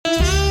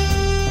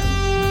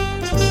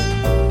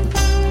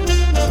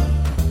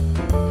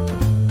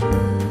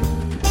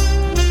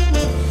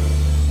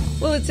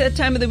that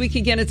time of the week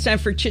again. It's time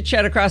for Chit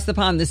Chat Across the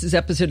Pond. This is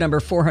episode number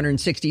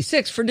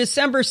 466 for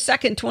December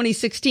 2nd,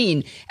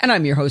 2016. And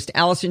I'm your host,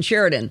 Allison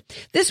Sheridan.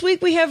 This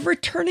week we have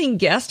returning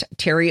guest,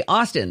 Terry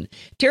Austin.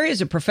 Terry is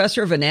a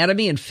professor of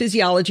anatomy and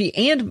physiology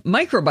and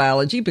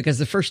microbiology, because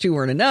the first two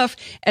weren't enough,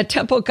 at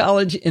Temple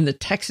College in the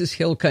Texas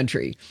Hill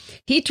Country.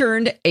 He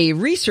turned a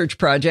research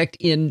project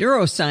in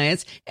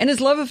neuroscience and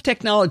his love of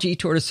technology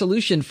toward a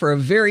solution for a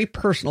very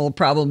personal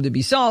problem to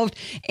be solved.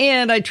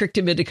 And I tricked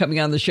him into coming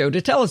on the show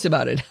to tell us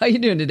about it. How you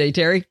doing today,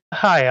 Terry?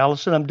 Hi,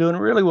 Allison. I'm doing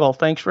really well.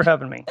 Thanks for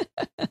having me.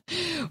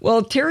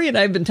 Well, Terry and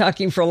I have been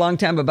talking for a long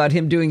time about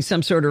him doing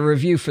some sort of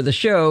review for the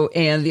show,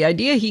 and the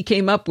idea he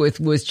came up with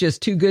was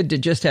just too good to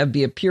just have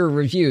be a pure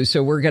review.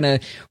 So we're gonna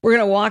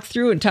walk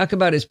through and talk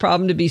about his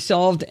problem to be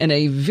solved and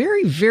a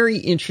very, very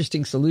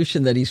interesting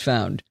solution that he's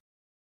found.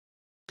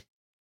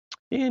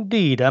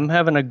 Indeed. I'm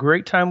having a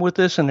great time with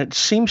this, and it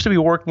seems to be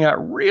working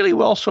out really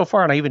well so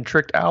far. And I even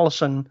tricked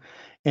Allison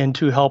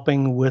into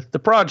helping with the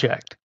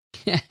project.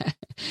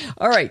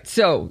 All right.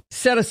 So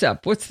set us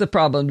up. What's the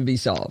problem to be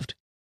solved?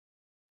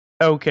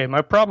 Okay.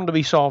 My problem to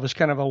be solved is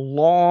kind of a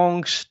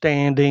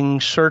long-standing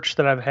search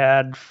that I've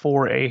had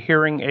for a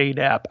hearing aid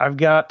app. I've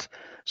got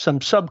some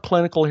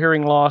subclinical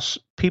hearing loss.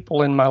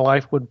 People in my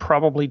life would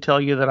probably tell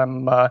you that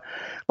I'm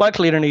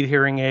likely to need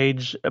hearing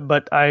aids,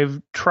 but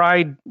I've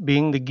tried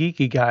being the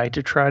geeky guy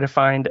to try to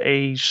find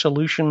a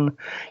solution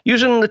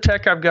using the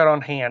tech I've got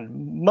on hand,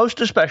 most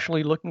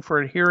especially looking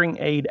for a hearing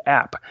aid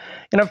app.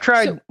 And I've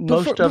tried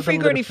most of them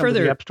that have come to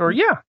the App Store.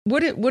 Yeah. What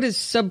does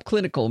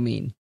subclinical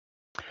mean?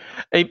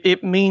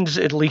 It means,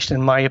 at least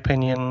in my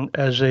opinion,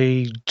 as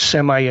a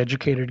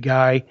semi-educated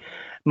guy,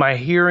 my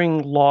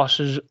hearing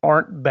losses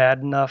aren't bad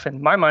enough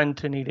in my mind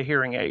to need a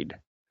hearing aid.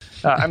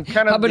 I'm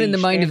kind of. How about in the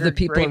mind of the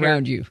people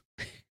around you?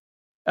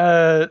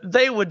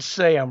 They would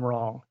say I'm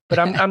wrong, but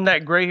I'm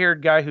that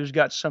gray-haired guy who's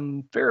got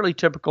some fairly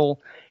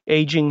typical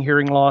aging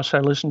hearing loss. I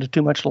listened to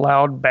too much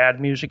loud,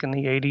 bad music in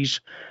the 80s,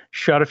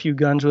 shot a few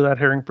guns without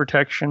hearing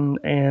protection,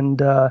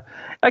 and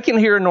I can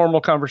hear a normal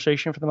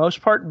conversation for the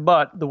most part,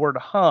 but the word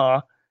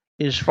 "huh"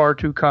 is far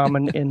too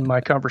common in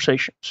my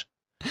conversations.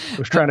 I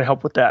was trying to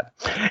help with that.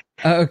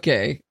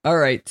 Okay. All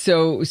right.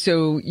 So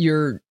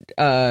you're,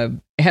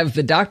 have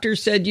the doctor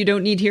said you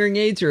don't need hearing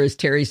aids, or has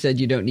Terry said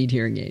you don't need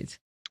hearing aids?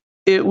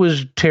 It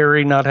was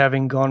Terry not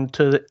having gone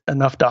to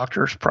enough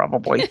doctors,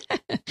 probably.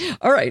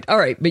 All right.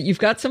 But you've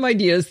got some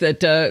ideas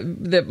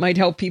that might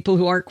help people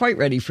who aren't quite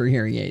ready for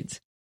hearing aids.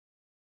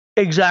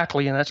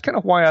 Exactly. And that's kind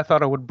of why I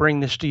thought I would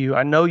bring this to you.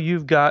 I know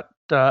you've got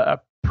a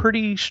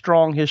pretty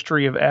strong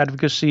history of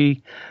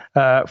advocacy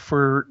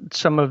for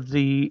some of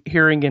the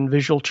hearing and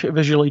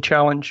visually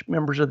challenged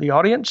members of the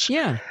audience.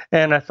 Yeah.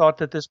 And I thought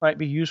that this might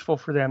be useful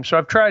for them. So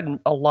I've tried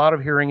a lot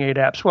of hearing aid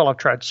apps. Well, I've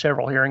tried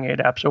several hearing aid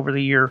apps over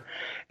the year.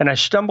 And I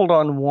stumbled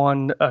on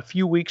one a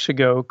few weeks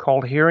ago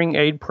called Hearing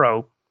Aid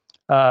Pro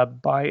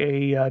by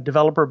a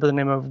developer by the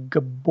name of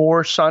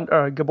Gabor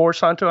Santo.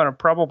 And I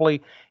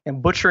probably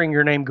am butchering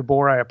your name,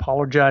 Gabor. I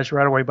apologize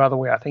right away. By the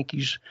way, I think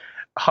he's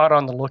hot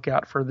on the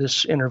lookout for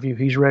this interview.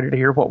 He's ready to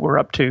hear what we're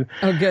up to.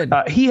 Oh, good.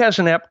 He has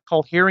an app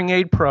called Hearing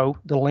Aid Pro.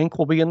 The link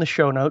will be in the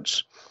show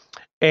notes.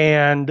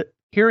 And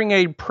Hearing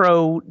Aid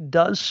Pro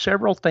does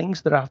several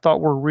things that I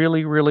thought were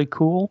really, really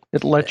cool.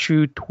 It lets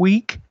you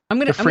tweak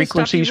the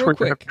frequencies where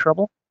you have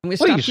trouble. I'm going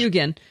to stop you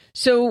again.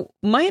 So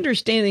my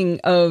understanding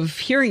of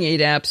hearing aid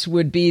apps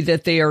would be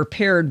that they are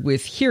paired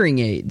with hearing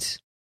aids.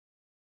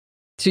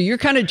 So you're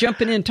kind of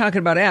jumping in talking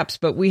about apps,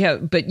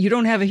 but you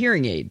don't have a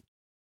hearing aid.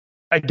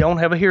 I don't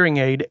have a hearing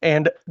aid,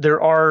 and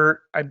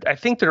I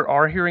think there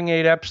are hearing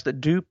aid apps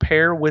that do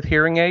pair with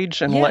hearing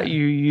aids and let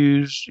you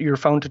use your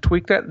phone to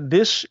tweak that.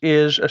 This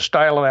is a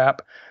style of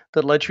app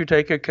that lets you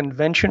take a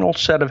conventional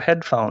set of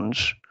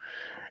headphones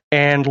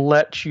and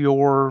let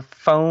your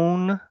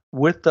phone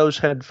with those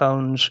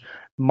headphones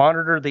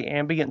monitor the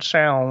ambient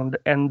sound,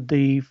 and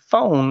the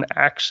phone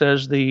acts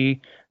as the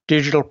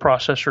digital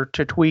processor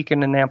to tweak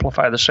and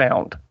amplify the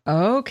sound.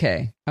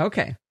 Okay. All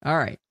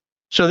right.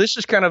 So this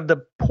is kind of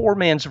the poor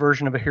man's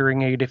version of a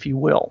hearing aid, if you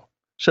will.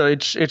 So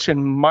it's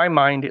in my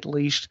mind, at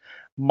least,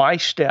 my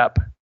step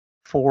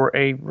for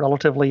a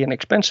relatively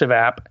inexpensive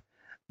app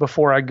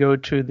before I go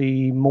to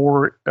the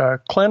more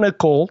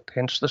clinical,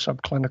 hence the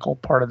subclinical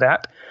part of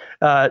that,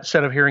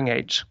 set of hearing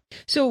aids.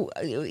 So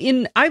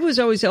I was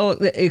always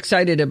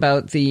excited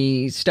about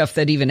the stuff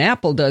that even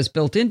Apple does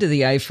built into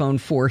the iPhone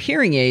for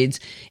hearing aids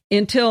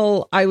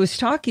until I was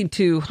talking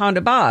to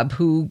Honda Bob,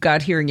 who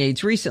got hearing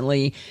aids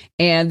recently,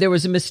 and there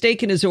was a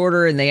mistake in his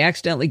order, and they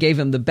accidentally gave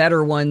him the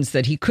better ones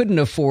that he couldn't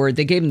afford.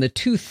 They gave him the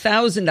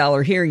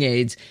 $2,000 hearing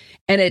aids,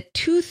 and at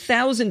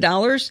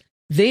 $2,000,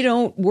 they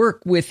don't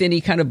work with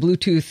any kind of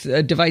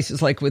Bluetooth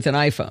devices like with an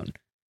iPhone.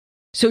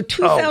 So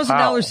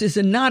 $2,000 is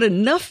not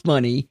enough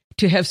money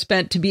to have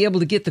spent to be able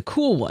to get the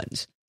cool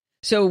ones.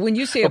 So when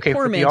you say a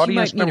poor man, you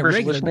might mean a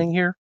regular listening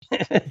here.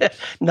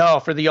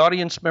 No, for the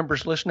audience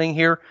members listening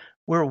here,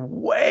 we're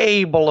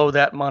way below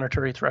that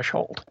monetary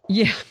threshold.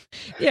 Yeah.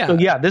 So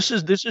this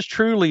is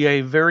truly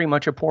a very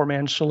much a poor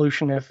man's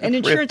solution. And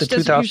insurance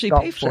doesn't usually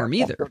pay for them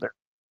either.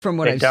 From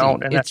what They I've don't,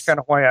 seen. and that's kind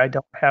of why I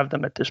don't have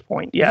them at this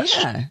point. Yes.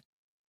 Yeah.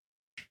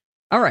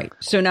 All right.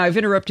 So now I've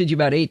interrupted you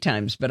about 8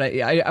 times, but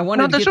I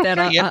wanted to get that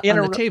on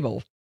the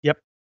table. Yep.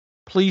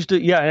 Please do.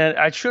 Yeah, and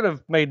I should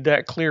have made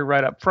that clear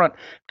right up front,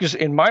 because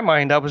in my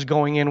mind I was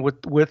going in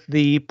with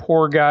the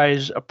poor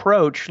guy's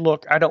approach.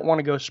 Look, I don't want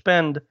to go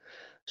spend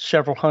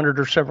several hundred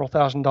or several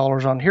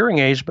 $1,000s on hearing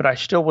aids, but I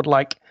still would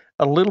like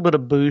a little bit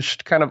of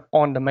boost kind of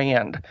on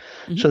demand.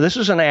 Mm-hmm. So this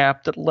is an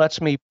app that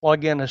lets me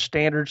plug in a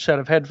standard set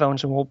of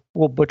headphones, and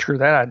we'll butcher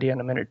that idea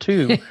in a minute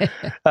too,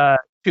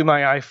 to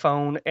my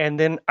iPhone. And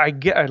then I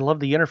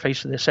love the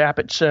interface of this app.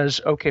 It says,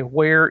 okay,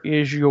 where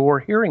is your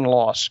hearing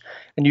loss?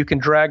 And you can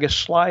drag a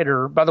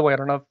slider. By the way, I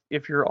don't know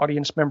if your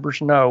audience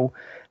members know,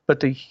 but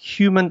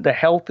the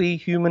healthy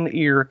human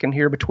ear can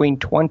hear between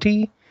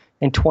 20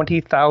 and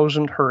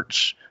 20,000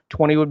 hertz.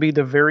 20 would be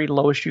the very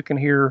lowest you can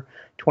hear.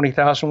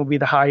 20,000 would be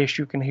the highest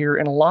you can hear.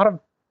 And a lot of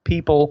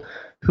people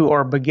who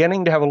are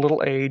beginning to have a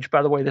little age,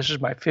 by the way, this is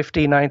my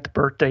 59th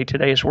birthday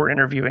today as we're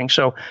interviewing.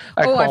 So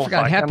I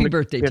forgot. Happy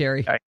birthday,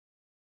 Terry.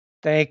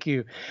 Thank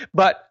you.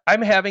 But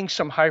I'm having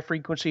some high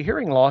frequency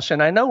hearing loss,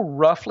 and I know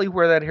roughly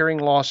where that hearing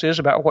loss is,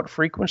 about what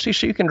frequency.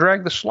 So you can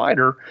drag the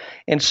slider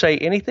and say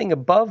anything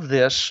above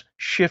this,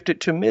 shift it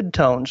to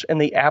midtones,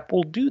 and the app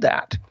will do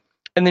that.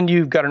 And then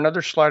you've got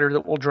another slider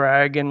that will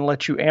drag and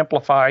let you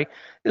amplify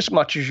as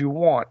much as you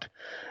want.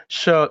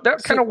 So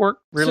that kind of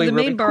worked really, so the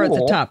main really bar cool. At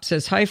the top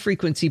says high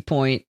frequency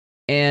point,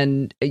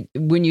 and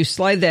when you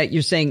slide that,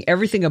 you're saying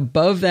everything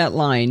above that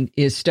line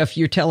is stuff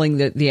you're telling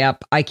the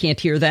app, I can't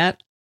hear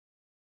that?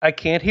 I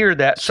can't hear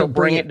that, so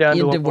bring it down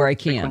to where I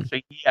can.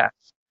 Frequency. Yes.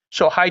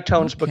 So high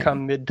tones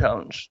become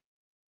midtones.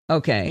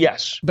 Okay.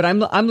 Yes. But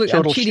I'm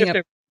cheating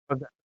at that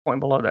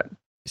point below that.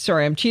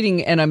 Sorry, I'm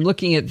cheating, and I'm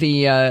looking at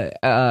the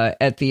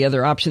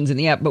other options in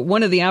the app. But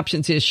one of the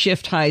options is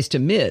shift highs to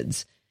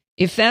mids.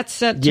 If that's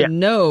set to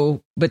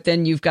no, but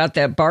then you've got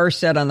that bar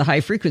set on the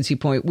high frequency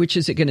point, which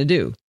is it going to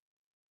do?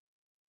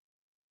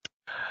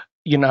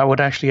 I would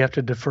actually have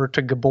to defer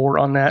to Gabor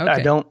on that. Okay. I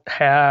don't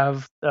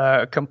have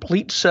a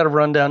complete set of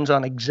rundowns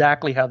on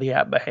exactly how the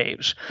app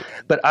behaves,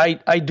 but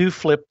I do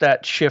flip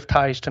that shift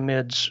highs to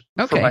mids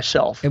for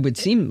myself. It would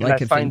seem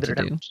like a thing to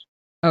do.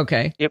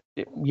 Okay.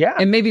 Yeah.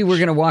 And maybe we're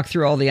going to walk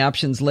through all the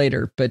options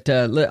later, but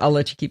I'll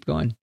let you keep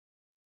going.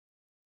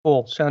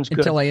 Cool. Sounds good.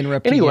 Until I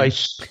interrupt you.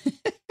 Anyways,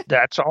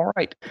 that's all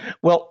right.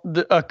 Well,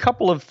 a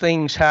couple of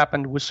things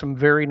happened with some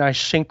very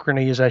nice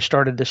synchrony as I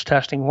started this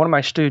testing. One of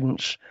my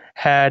students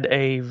had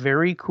a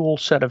very cool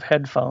set of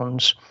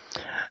headphones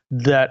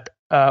that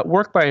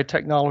work by a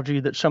technology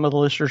that some of the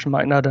listeners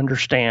might not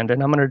understand.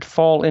 And I'm going to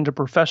fall into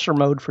professor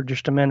mode for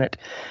just a minute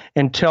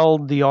and tell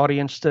the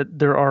audience that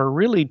there are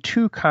really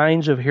 2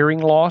 kinds of hearing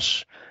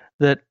loss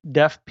that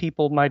deaf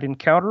people might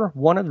encounter.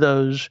 One of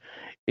those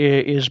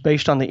is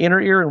based on the inner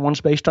ear, and one's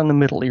based on the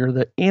middle ear.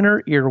 The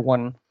inner ear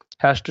one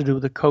has to do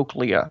with the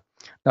cochlea.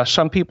 Now,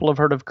 some people have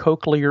heard of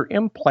cochlear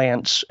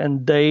implants,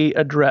 and they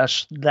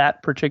address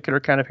that particular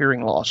kind of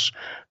hearing loss.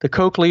 The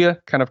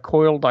cochlea, kind of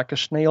coiled like a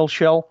snail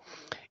shell,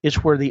 is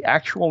where the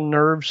actual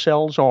nerve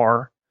cells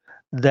are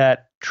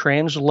that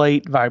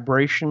translate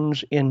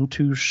vibrations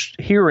into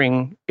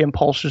hearing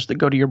impulses that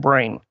go to your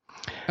brain.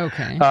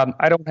 Okay.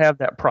 I don't have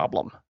that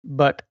problem,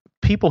 but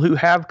people who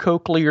have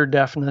cochlear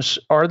deafness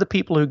are the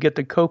people who get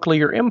the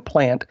cochlear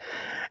implant.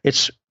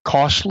 It's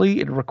costly,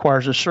 it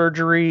requires a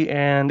surgery,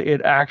 and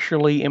it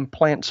actually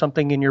implants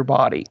something in your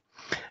body.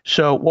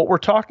 So what we're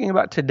talking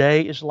about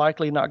today is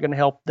likely not going to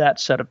help that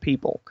set of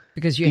people.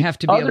 Because you have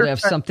to be able to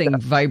have something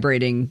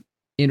vibrating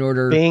in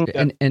order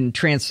and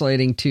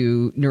translating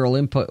to neural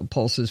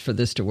impulses for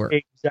this to work.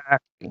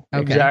 Exactly.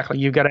 Okay. Exactly.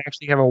 You've got to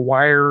actually have a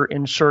wire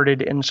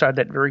inserted inside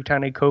that very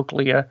tiny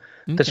cochlea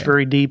that's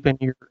very deep in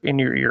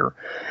your ear.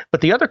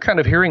 But the other kind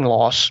of hearing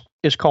loss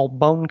is called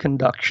bone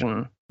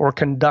conduction or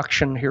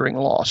conduction hearing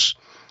loss.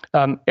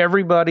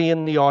 Everybody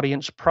in the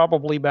audience,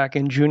 probably back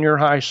in junior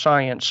high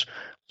science,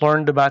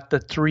 learned about the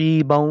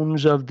 3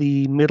 bones of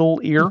the middle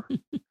ear,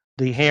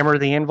 the hammer,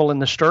 the anvil,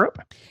 and the stirrup.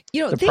 They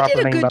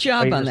did a good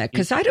job on that,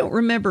 because I don't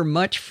remember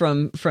much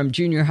from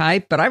junior high,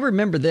 but I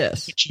remember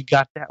this. But you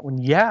got that one,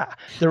 yeah.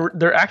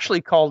 They're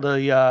actually called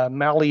the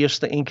Malleus,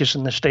 the Incus,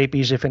 and the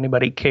Stapes, if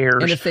anybody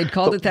cares. And if they'd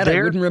called it that,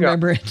 I wouldn't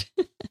remember it.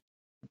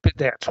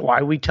 That's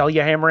why we tell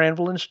you hammer,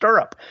 anvil, and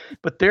stirrup.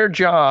 But their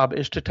job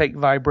is to take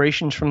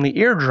vibrations from the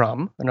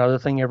eardrum, another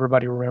thing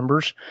everybody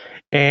remembers,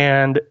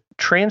 and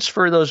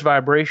transfer those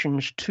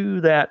vibrations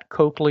to that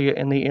cochlea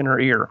in the inner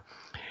ear.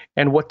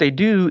 And what they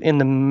do in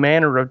the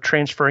manner of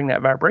transferring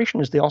that vibration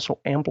is they also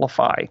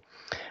amplify.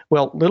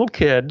 Well, little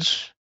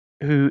kids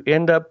who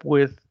end up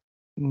with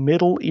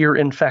middle ear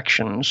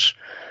infections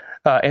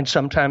and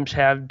sometimes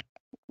have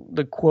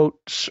the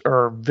quotes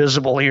or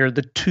visible ear,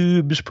 the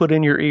tubes put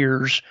in your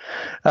ears,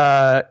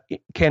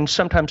 can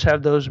sometimes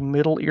have those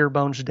middle ear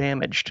bones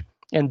damaged.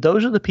 And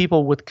those are the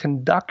people with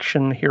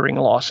conduction hearing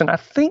loss. And I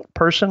think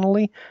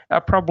personally, I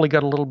probably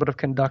got a little bit of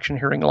conduction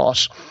hearing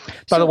loss.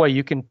 By the way,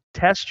 you can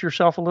test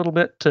yourself a little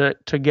bit to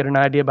get an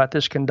idea about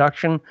this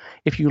conduction.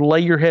 If you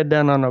lay your head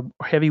down on a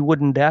heavy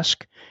wooden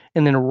desk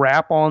and then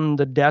rap on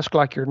the desk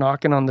like you're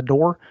knocking on the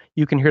door,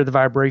 you can hear the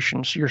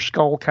vibrations. Your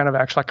skull kind of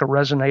acts like a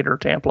resonator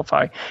to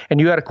amplify. And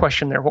you had a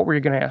question there. What were you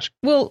going to ask?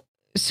 Well,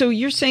 so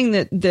you're saying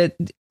that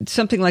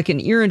something like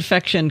an ear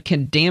infection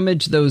can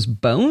damage those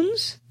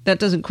bones? That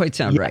doesn't quite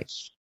sound right.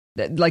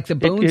 Like the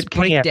bones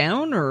break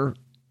down, or?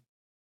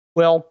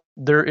 Well,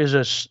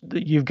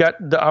 you've got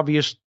the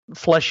obvious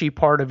fleshy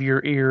part of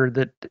your ear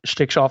that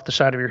sticks off the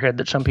side of your head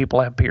that some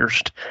people have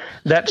pierced.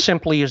 That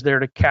simply is there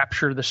to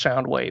capture the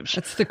sound waves.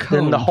 That's the cone,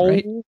 then the whole,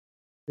 right?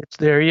 It's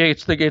there. Yeah,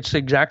 it's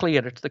exactly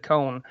it. It's the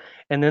cone.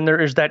 And then there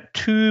is that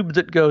tube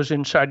that goes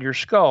inside your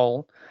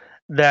skull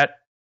that,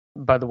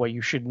 by the way,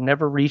 you should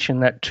never reach in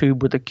that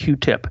tube with a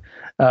Q-tip.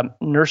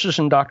 Nurses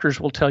and doctors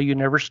will tell you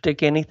never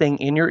stick anything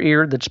in your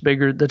ear that's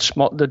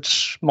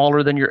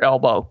smaller than your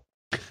elbow.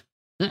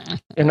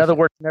 In other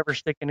words, never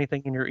stick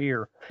anything in your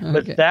ear. Okay.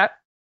 But that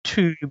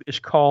tube is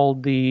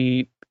called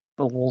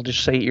we'll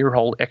just say ear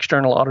hole,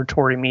 external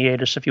auditory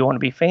meatus if you want to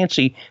be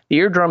fancy. The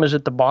eardrum is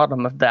at the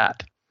bottom of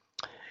that.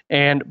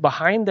 And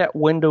behind that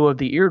window of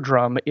the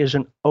eardrum is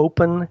an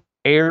open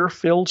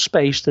air-filled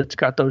space that's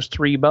got those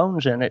 3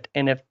 bones in it.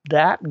 And if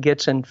that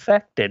gets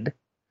infected,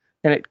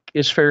 and it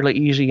is fairly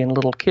easy in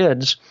little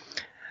kids,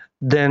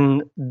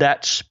 then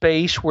that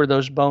space where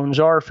those bones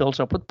are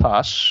fills up with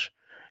pus,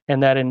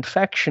 and that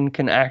infection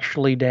can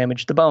actually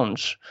damage the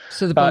bones.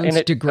 So the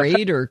bones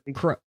degrade or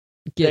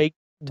get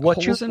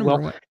holes in them?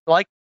 Well,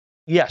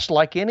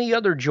 like any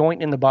other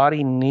joint in the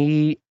body,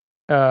 knee,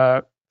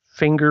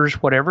 fingers,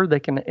 whatever,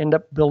 they can end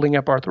up building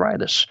up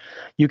arthritis.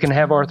 You can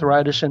have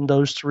arthritis in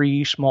those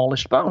 3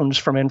 smallest bones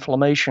from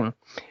inflammation.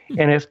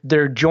 And if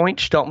their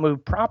joints don't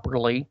move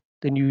properly,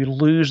 then you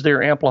lose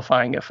their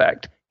amplifying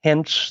effect,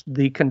 hence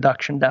the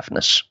conduction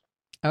deafness.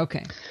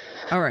 Okay.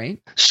 All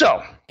right.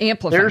 So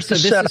amplify. So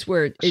this is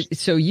where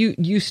so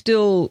you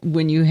still,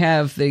 when you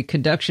have the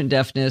conduction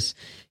deafness,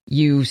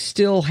 you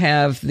still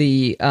have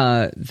the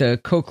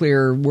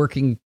cochlear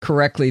working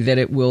correctly, that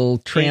it will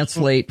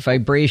translate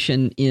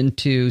vibration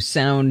into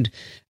sound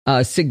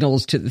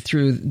signals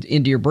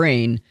into your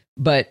brain,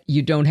 but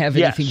you don't have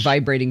anything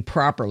vibrating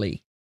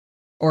properly,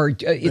 or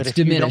it's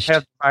diminished. You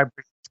don't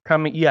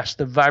have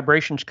the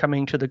vibrations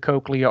coming to the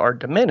cochlea are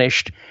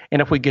diminished,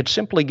 and if we could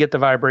simply get the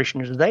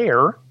vibrations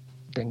there,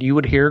 then you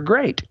would hear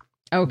great.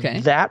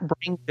 Okay. That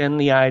brings in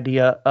the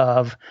idea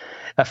of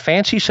a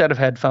fancy set of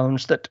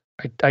headphones that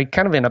I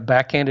kind of in a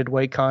backhanded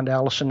way conned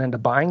Allison into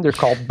buying. They're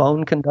called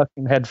bone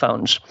conducting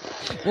headphones.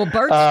 Well,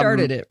 Bart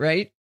started it,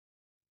 right?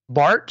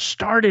 Bart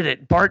started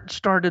it. Bart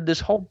started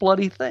this whole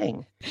bloody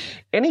thing.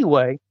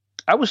 Anyway,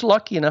 I was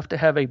lucky enough to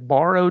have a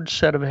borrowed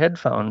set of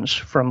headphones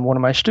from one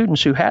of my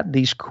students who had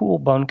these cool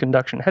bone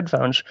conduction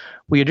headphones.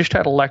 We had just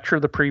had a lecture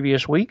the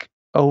previous week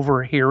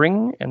over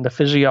hearing and the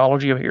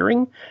physiology of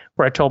hearing,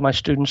 where I told my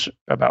students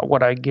about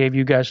what I gave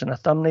you guys in a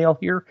thumbnail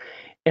here.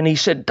 And he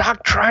said,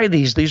 "Doc, try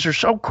these. These are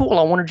so cool.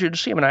 I wanted you to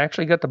see them." And I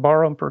actually got to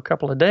borrow them for a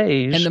couple of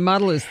days. And the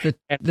model is the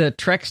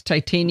Trex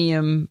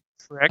Titanium.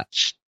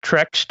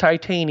 Trex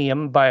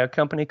Titanium by a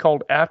company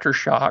called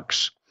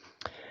Aftershocks.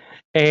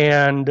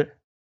 And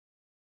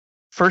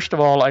first of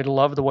all, I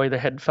love the way the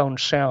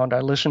headphones sound. I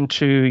listen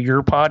to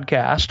your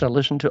podcast. I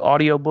listen to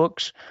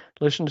audiobooks,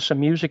 listen to some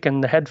music,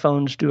 and the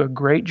headphones do a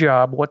great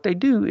job. What they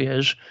do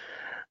is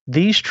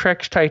these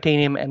Trex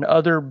Titanium and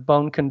other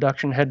bone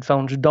conduction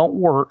headphones don't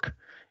work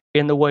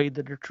in the way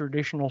that a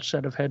traditional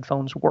set of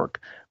headphones work.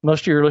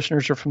 Most of your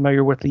listeners are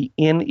familiar with the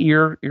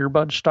in-ear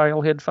earbud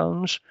style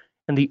headphones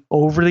and the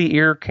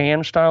over-the-ear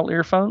can style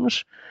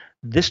earphones.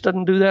 This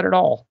doesn't do that at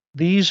all.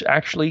 These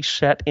actually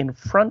set in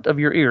front of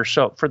your ear.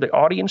 So for the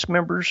audience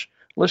members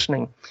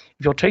listening,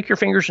 if you'll take your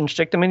fingers and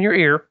stick them in your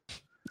ear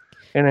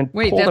and then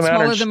pull them out. Wait, that's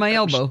smaller than my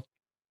elbow.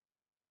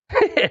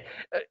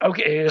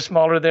 Okay, it's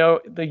smaller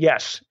than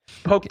yes.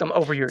 Poke them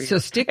over your ear. So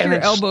stick your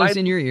elbows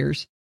in your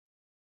ears.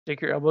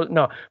 Stick your elbows.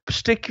 No,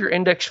 stick your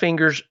index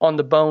fingers on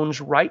the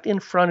bones right in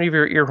front of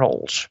your ear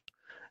holes.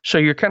 So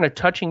you're kind of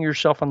touching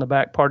yourself on the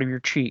back part of your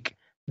cheek.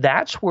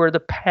 That's where the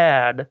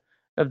pad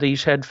of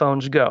these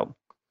headphones go.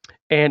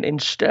 And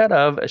instead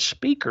of a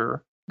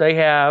speaker, they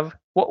have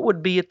what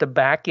would be at the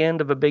back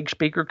end of a big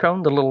speaker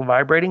cone, the little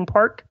vibrating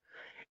part.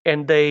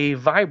 And they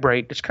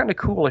vibrate. It's kind of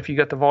cool. If you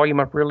got the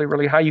volume up really,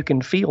 really high, you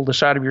can feel the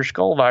side of your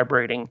skull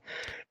vibrating.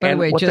 By the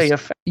way,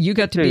 you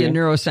got to be a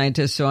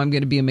neuroscientist, so I'm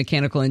going to be a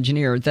mechanical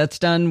engineer. That's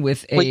done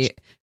with a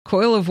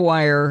coil of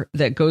wire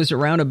that goes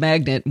around a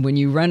magnet. When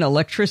you run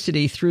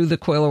electricity through the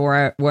coil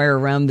of wire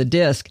around the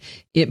disc,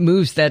 it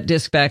moves that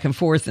disc back and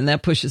forth, and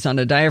that pushes on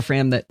a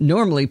diaphragm that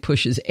normally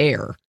pushes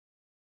air.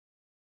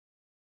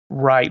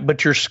 Right,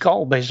 but your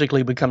skull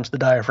basically becomes the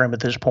diaphragm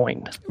at this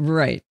point.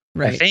 Right.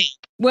 I think.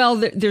 Well,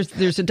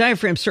 there's a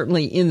diaphragm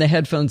certainly in the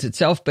headphones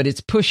itself, but it's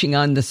pushing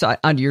on the side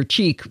onto your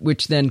cheek,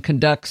 which then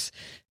conducts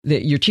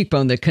your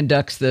cheekbone that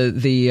conducts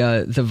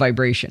the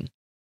vibration.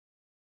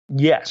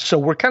 Yes. So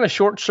we're kind of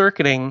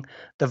short-circuiting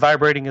the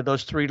vibrating of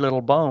those three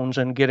little bones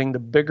and getting the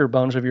bigger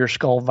bones of your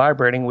skull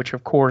vibrating, which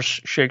of course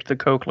shakes the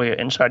cochlea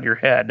inside your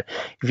head.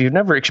 If you've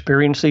never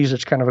experienced these,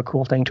 it's kind of a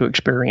cool thing to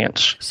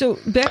experience. So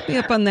back me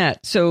up on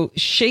that. So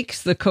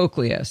shakes the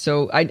cochlea.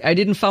 So I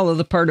didn't follow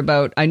the part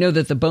about, I know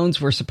that the bones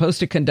were supposed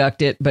to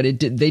conduct it, but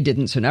they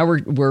didn't. So now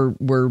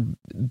we're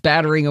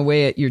battering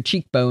away at your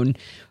cheekbone.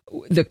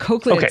 The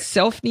cochlea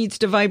itself needs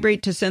to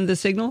vibrate to send the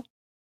signal?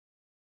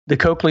 The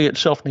cochlea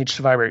itself needs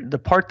to vibrate. The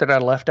part that I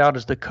left out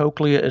is the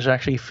cochlea is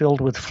actually filled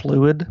with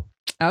fluid.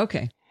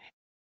 Okay.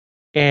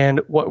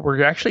 And what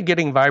we're actually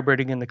getting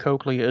vibrating in the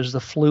cochlea is the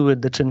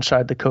fluid that's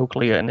inside the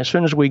cochlea. And as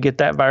soon as we get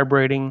that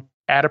vibrating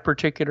at a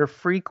particular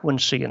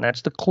frequency, and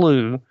that's the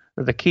clue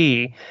or the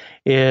key,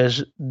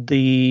 is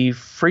the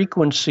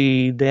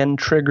frequency then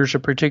triggers a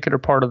particular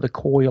part of the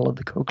coil of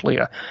the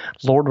cochlea.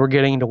 Lord, we're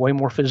getting into way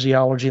more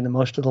physiology than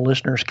most of the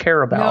listeners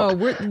care about.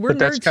 No, we're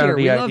nerds here.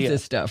 We love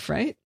this stuff,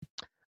 right?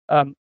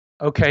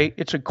 Okay,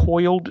 it's a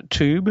coiled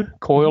tube,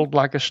 coiled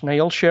like a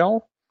snail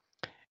shell,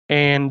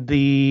 and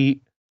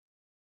the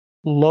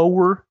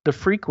lower the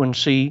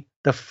frequency,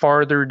 the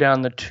farther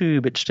down the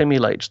tube it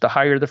stimulates. The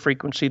higher the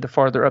frequency, the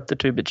farther up the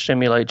tube it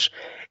stimulates,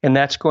 and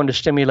that's going to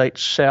stimulate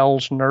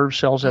cells, nerve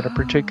cells at a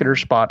particular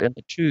spot in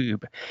the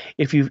tube.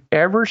 If you've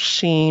ever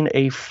seen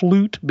a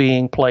flute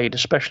being played,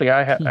 especially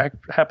I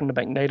happen to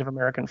make Native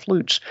American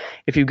flutes,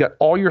 if you've got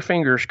all your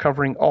fingers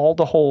covering all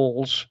the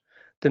holes,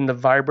 then the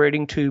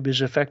vibrating tube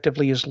is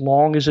effectively as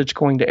long as it's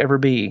going to ever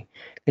be.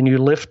 And you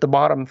lift the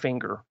bottom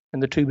finger,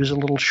 and the tube is a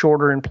little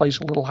shorter and plays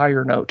a little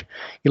higher note.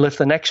 You lift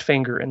the next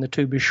finger, and the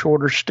tube is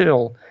shorter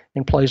still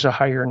and plays a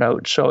higher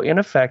note. So in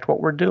effect, what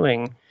we're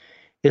doing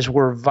is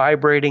we're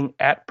vibrating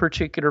at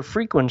particular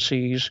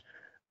frequencies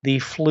the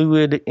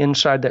fluid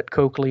inside that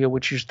cochlea,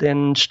 which is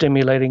then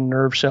stimulating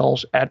nerve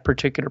cells at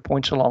particular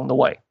points along the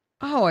way.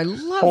 Oh, I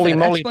love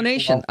that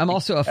explanation. I'm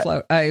also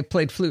I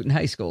played flute in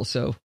high school,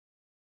 so...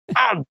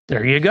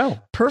 there you go.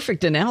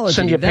 Perfect analogy.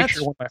 Send you a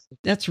picture of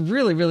that's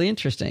really, really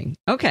interesting.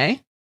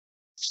 Okay.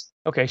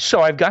 So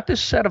I've got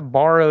this set of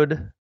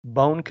borrowed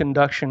bone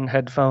conduction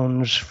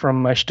headphones from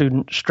my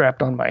student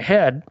strapped on my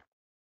head.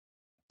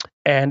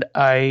 And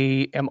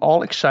I am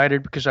all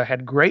excited because I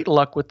had great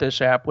luck with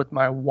this app with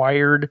my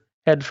wired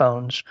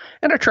headphones.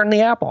 And I turned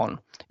the app on.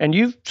 And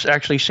you've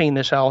actually seen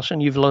this, Allison.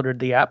 You've loaded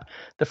the app.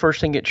 The first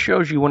thing it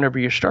shows you whenever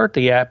you start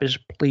the app is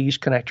please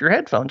connect your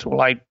headphones.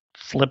 Well, I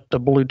flip the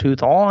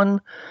Bluetooth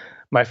on,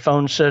 my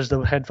phone says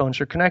the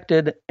headphones are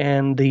connected,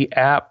 and the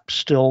app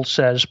still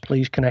says,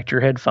 please connect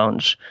your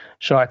headphones.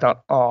 So I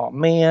thought, oh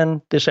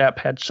man, this app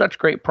had such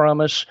great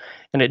promise,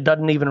 and it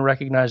doesn't even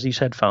recognize these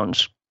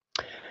headphones.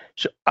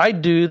 So I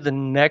do the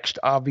next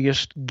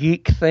obvious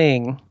geek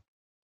thing.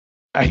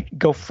 I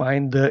go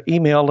find the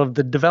email of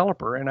the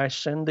developer, and I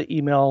send the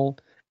email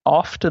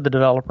off to the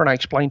developer, and I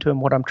explain to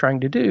him what I'm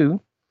trying to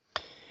do.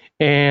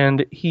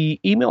 And he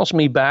emails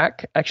me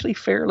back actually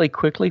fairly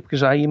quickly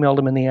because I emailed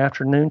him in the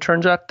afternoon.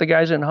 Turns out the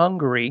guy's in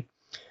Hungary.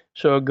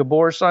 So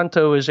Gabor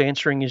Santo is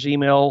answering his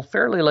email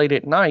fairly late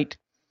at night.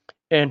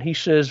 And he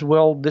says,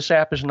 well, this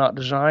app is not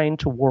designed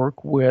to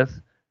work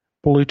with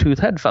Bluetooth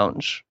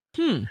headphones.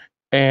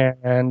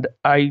 And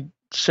I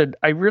said,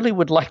 I really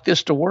would like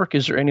this to work.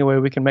 Is there any way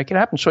we can make it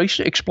happen? So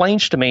he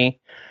explains to me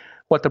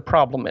what the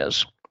problem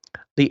is.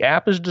 The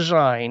app is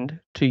designed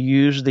to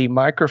use the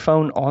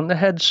microphone on the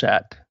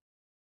headset,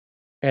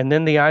 and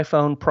then the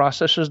iPhone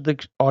processes the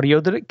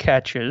audio that it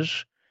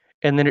catches,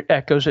 and then it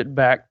echoes it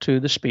back to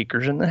the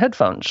speakers in the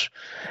headphones.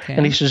 Okay.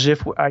 And he says,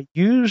 if I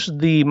use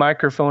the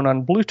microphone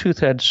on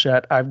Bluetooth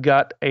headset, I've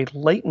got a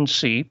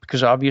latency,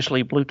 because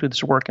obviously Bluetooth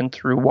is working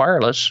through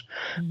wireless.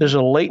 Mm-hmm. There's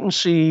a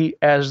latency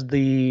as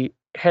the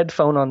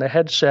headphone on the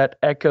headset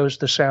echoes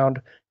the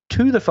sound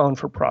to the phone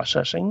for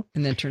processing.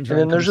 And then turns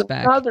around and then there's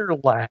back. Another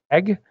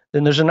lag.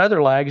 Then there's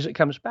another lag as it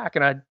comes back.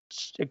 And I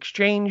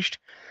exchanged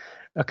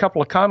a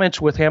couple of comments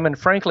with him, and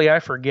frankly, I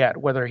forget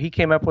whether he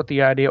came up with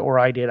the idea or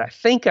I did. I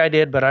think I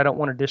did, but I don't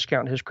want to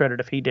discount his credit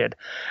if he did.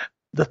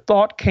 The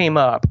thought came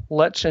up,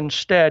 let's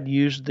instead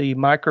use the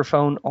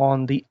microphone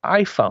on the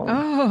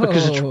iPhone.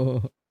 Because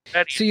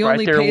it's so you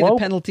only pay the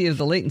penalty of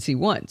the latency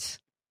once.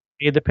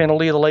 Pay the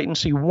penalty of the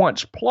latency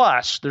once.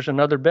 Plus, there's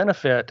another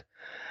benefit.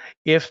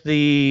 If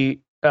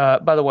the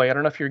by the way, I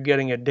don't know if you're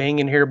getting a ding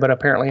in here, but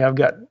apparently I've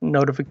got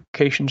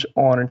notifications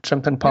on and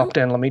something popped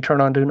in. Let me turn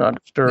on Do Not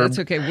Disturb. That's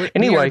okay.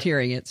 We aren't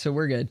hearing it, so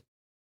we're good.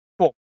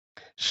 Cool.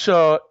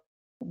 So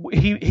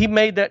he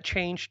made that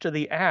change to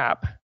the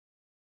app,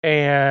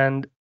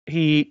 and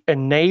he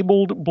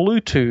enabled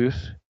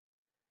Bluetooth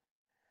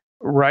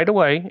right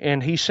away,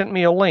 and he sent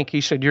me a link.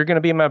 He said, you're going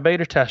to be my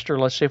beta tester.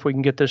 Let's see if we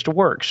can get this to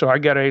work. So I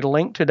got a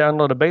link to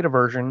download a beta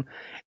version,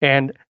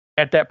 and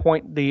at that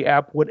point, the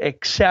app would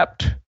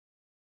accept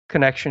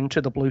connection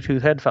to the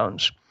Bluetooth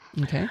headphones.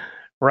 Okay.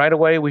 right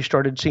away we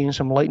started seeing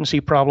some latency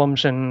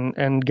problems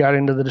and got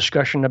into the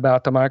discussion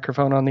about the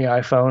microphone on the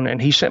iPhone. And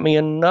he sent me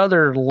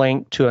another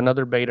link to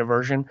another beta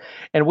version.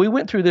 And we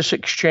went through this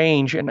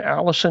exchange. And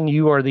Allison,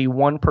 you are the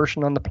one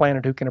person on the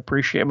planet who can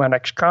appreciate my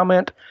next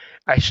comment.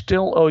 I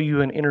still owe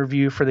you an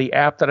interview for the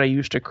app that I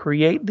used to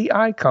create the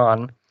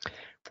icon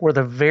for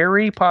the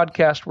very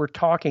podcast we're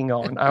talking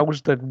on. I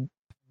was the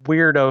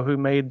weirdo who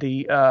made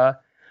the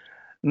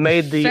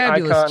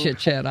fabulous icon,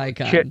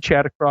 chit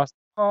chat across the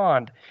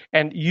pond.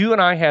 And you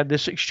and I had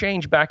this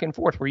exchange back and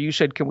forth where you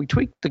said, can we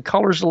tweak the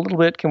colors a little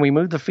bit? Can we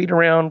move the feet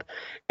around?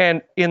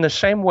 And in the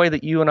same way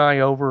that you and I,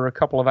 over a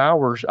couple of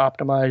hours,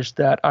 optimized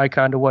that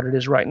icon to what it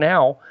is right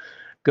now,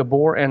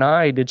 Gabor and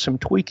I did some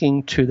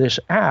tweaking to this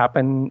app,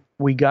 and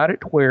we got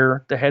it to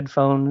where the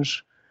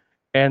headphones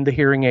and the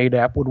hearing aid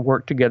app would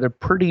work together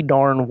pretty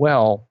darn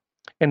well.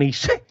 And he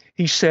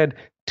said,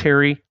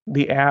 Terry,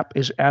 the app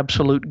is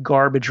absolute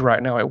garbage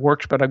right now. It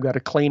works, but I've got to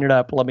clean it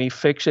up. Let me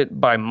fix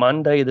it by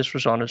Monday. This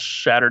was on a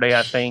Saturday,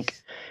 I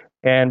think.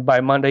 And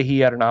by Monday, he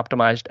had an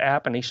optimized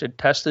app, and he said,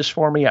 test this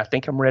for me. I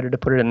think I'm ready to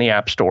put it in the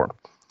App Store.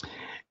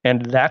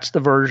 And that's the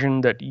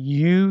version that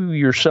you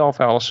yourself,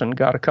 Allison,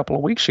 got a couple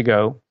of weeks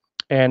ago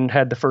and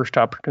had the first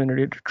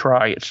opportunity to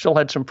try. It still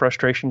had some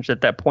frustrations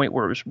at that point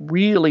where it was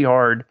really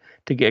hard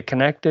to get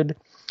connected.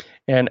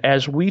 And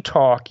as we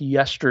talk,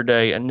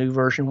 yesterday, a new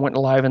version went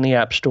live in the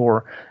App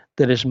Store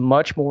that is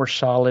much more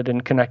solid in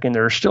connecting.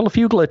 There are still a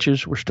few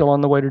glitches. We're still on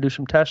the way to do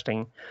some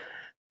testing,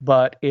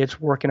 but it's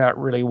working out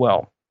really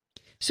well.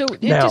 So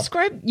you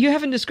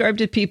haven't described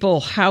to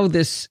people how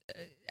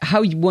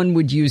one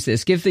would use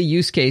this. Give the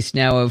use case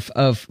now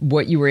of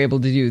what you were able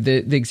to do.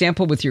 The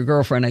example with your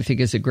girlfriend, I think,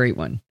 is a great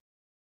one.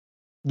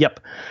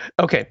 Yep.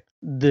 Okay.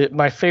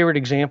 My favorite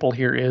example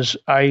here is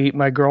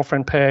my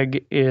girlfriend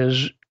Peg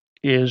is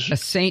a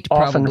saint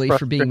probably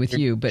for being with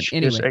you, but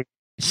anyway.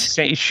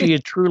 She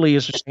truly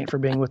is a saint for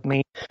being with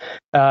me,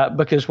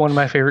 because one of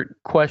my favorite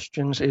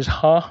questions is,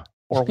 huh?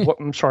 Or what?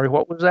 I'm sorry,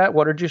 what was that?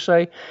 What did you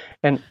say?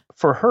 And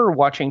for her,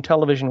 watching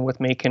television with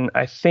me can,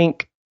 I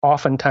think,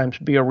 oftentimes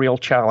be a real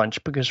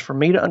challenge, because for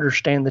me to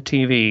understand the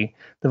TV,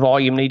 the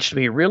volume needs to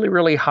be really,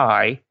 really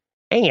high,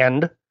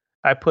 and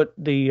I put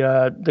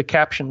the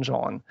captions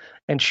on,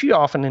 and she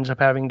often ends up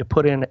having to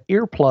put in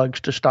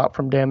earplugs to stop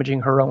from damaging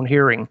her own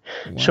hearing.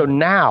 Wow. So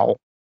now,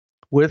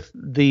 with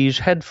these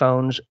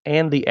headphones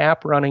and the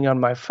app running on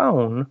my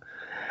phone,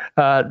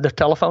 the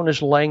telephone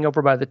is laying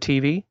over by the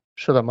TV,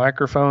 so the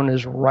microphone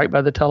is right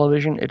by the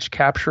television. It's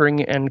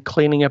capturing and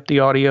cleaning up the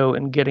audio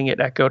and getting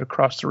it echoed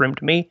across the room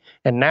to me.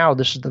 And now,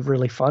 this is the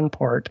really fun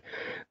part.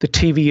 The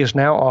TV is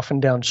now often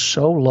down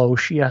so low,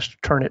 she has to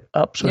turn it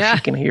up so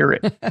she can hear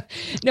it.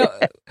 Now,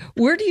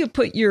 where do you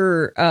put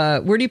your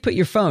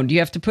phone? Do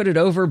you have to put it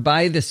over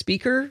by the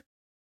speaker,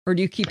 or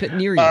do you keep it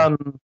near you?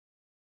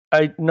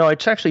 No,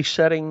 it's actually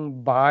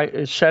setting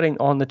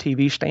on the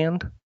TV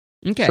stand.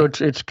 Okay. So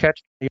it's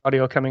catching the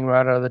audio coming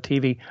right out of the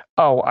TV.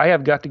 Oh, I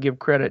have got to give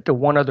credit to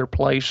one other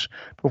place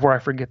before I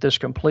forget this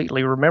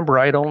completely. Remember,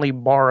 I had only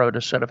borrowed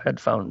a set of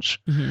headphones.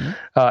 Mm-hmm.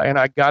 And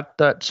I got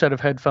that set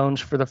of headphones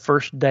for the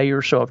first day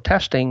or so of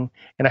testing,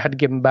 and I had to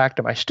give them back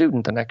to my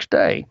student the next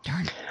day.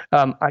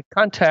 I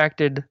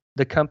contacted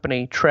the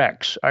company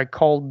Trex. I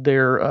called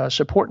their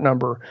support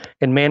number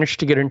and managed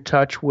to get in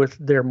touch with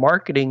their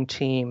marketing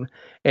team.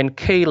 And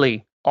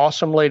Kaylee,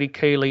 awesome lady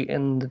Kaylee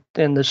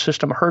in the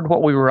system, heard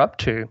what we were up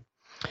to.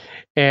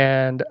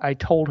 And I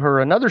told her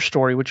another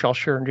story, which I'll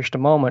share in just a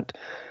moment.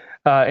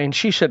 And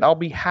she said, I'll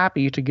be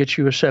happy to get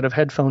you a set of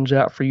headphones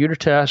out for you to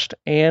test,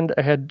 and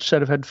a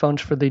set of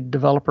headphones for the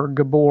developer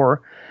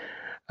Gabor.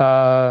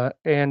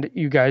 And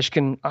you guys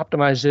can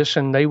optimize this,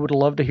 and they would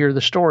love to hear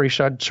the story.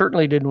 So I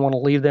certainly didn't want to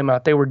leave them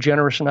out. They were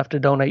generous enough to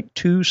donate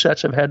 2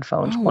 sets of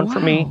headphones, one for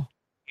me,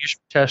 for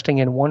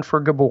testing, and one for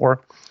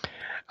Gabor.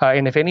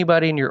 And if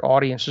anybody in your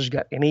audience has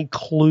got any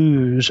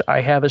clues,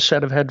 I have a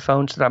set of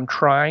headphones that I'm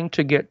trying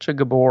to get to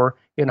Gabor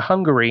in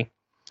Hungary.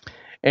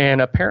 And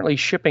apparently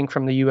shipping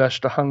from the U.S.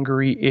 to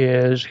Hungary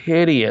is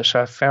hideous.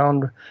 I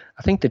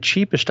think the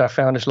cheapest I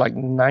found is like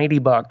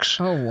 $90.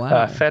 Oh,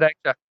 wow. FedEx,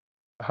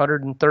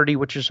 $130,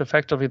 which is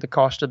effectively the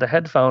cost of the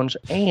headphones.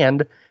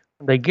 And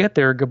when they get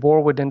there, Gabor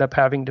would end up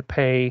having to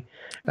pay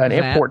an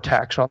import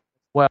tax on it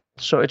as well.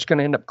 So it's going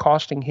to end up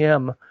costing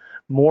him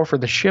more for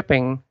the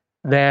shipping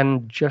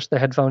than just the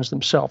headphones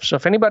themselves. So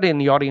if anybody in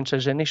the audience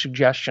has any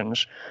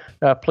suggestions,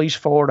 please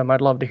forward them.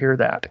 I'd love to hear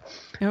that.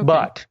 Okay.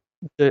 But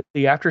the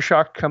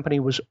Aftershock company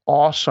was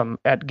awesome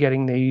at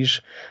getting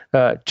these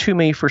to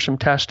me for some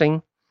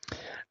testing.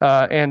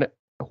 And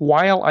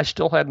while I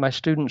still had my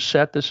students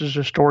set, this is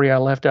a story I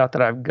left out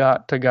that I've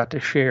got to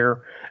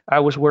share. I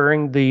was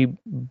wearing the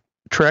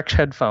Trex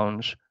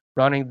headphones,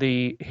 running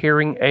the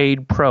Hearing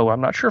Aid Pro.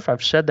 I'm not sure if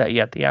I've said that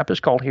yet. The app is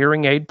called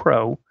Hearing Aid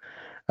Pro.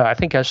 I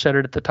think I said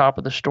it at the top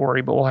of the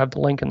story, but we'll have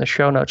the link in the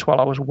show notes.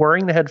 While I was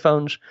wearing the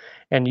headphones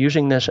and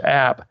using this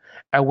app,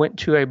 I went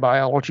to a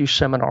biology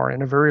seminar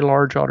in a very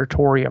large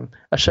auditorium.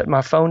 I set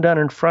my phone down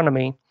in front of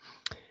me,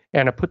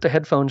 and I put the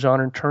headphones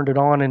on and turned it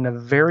on in a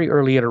very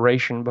early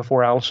iteration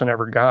before Allison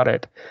ever got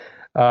it.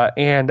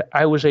 And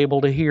I was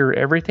able to hear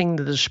everything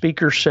that the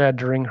speaker said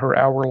during her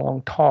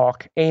hour-long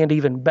talk, and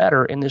even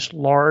better, in this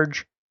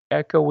large,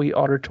 echoey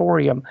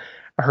auditorium,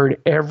 I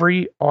heard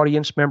every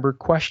audience member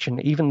question,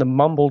 even the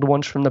mumbled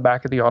ones from the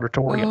back of the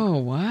auditorium. Oh,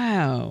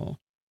 wow.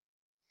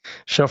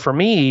 So for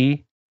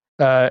me,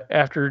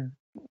 after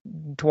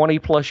 20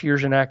 plus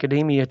years in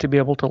academia, to be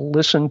able to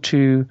listen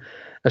to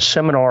a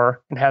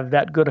seminar and have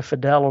that good a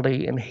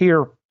fidelity and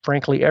hear,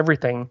 frankly,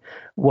 everything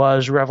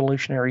was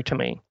revolutionary to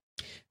me.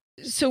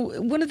 So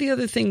one of the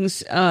other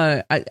things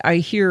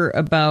I hear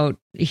about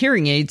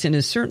hearing aids, and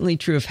is certainly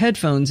true of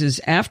headphones,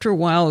 is after a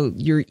while,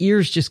 your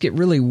ears just get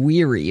really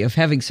weary of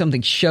having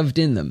something shoved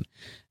in them.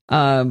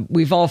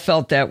 We've all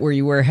felt that, where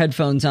you wear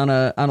headphones on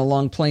a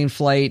long plane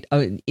flight,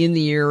 in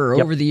the ear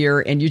or over the ear,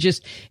 and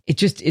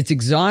it's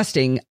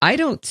exhausting. I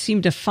don't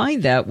seem to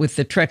find that with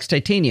the Trex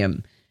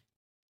Titanium.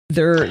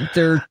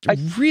 They're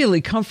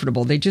really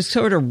comfortable. They just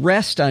sort of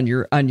rest on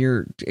your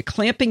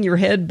clamping your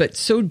head, but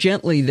so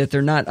gently that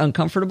they're not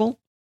uncomfortable.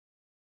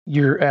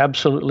 You're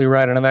absolutely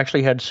right. And I've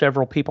actually had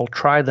several people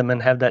try them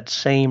and have that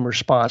same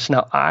response.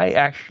 Now,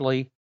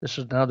 this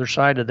is another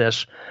side of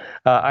this.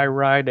 I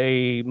ride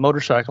a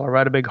motorcycle. I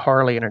ride a big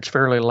Harley, and it's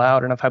fairly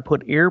loud. And if I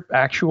put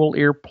actual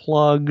ear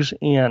plugs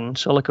in,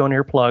 silicone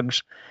ear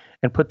plugs,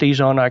 and put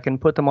these on, I can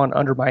put them on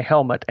under my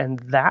helmet. And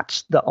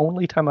that's the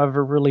only time I've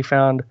ever really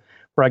found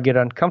where I get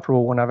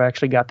uncomfortable, when I've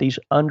actually got these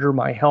under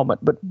my helmet.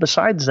 But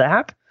besides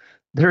that,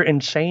 they're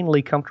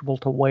insanely comfortable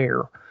to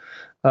wear.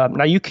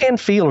 Now, you can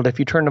feel it. If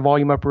you turn the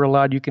volume up real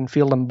loud, you can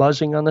feel them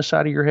buzzing on the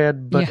side of your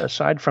head. But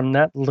aside from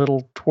that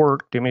little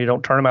twerk, I mean, you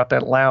don't turn them out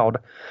that loud.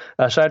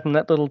 Aside from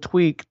that little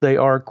tweak, they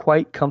are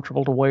quite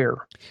comfortable to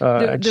wear.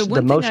 It's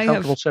the most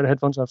comfortable set of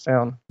headphones I've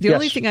found. The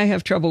only thing I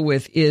have trouble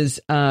with is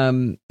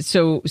so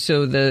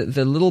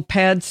the little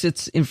pad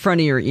sits in front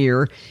of your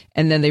ear,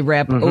 and then they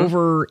wrap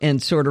over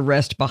and sort of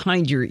rest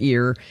behind your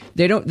ear.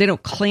 They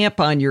don't clamp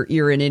on your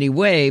ear in any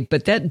way,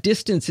 but that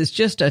distance is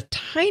just a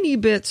tiny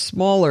bit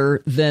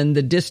smaller than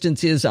the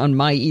distance is on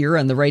my ear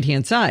on the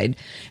right-hand side.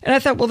 And I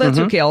thought, well, that's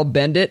okay. I'll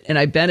bend it. And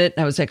I bent it,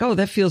 and I was like, oh,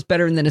 that feels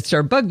better. And then it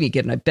started bugging me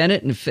again. And I bent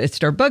it, and it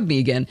started bugging me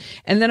again.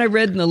 And then I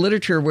read in the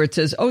literature where it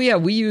says, oh, yeah,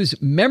 we use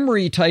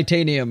memory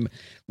titanium.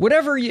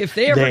 Whatever, if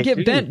they ever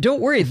get bent, don't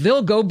worry,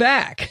 they'll go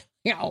back.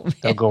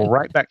 They'll go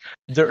right back.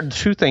 There are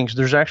two things.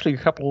 There's actually a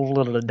couple of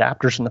little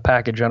adapters in the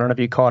package. I don't know if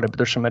you caught it, but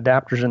there's some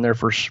adapters in there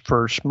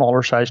for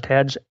smaller sized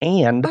heads.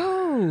 And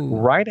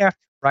right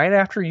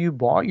after you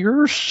bought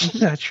yours,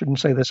 I shouldn't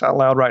say this out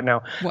loud right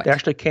now. What? They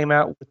actually came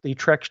out with the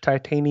Trex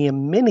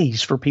Titanium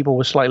Minis for people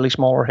with slightly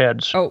smaller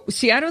heads. Oh,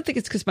 see, I don't think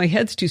it's because my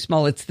head's too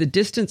small. It's the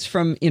distance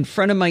from in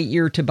front of my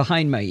ear to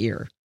behind my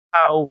ear.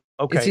 Oh,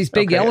 okay. It's these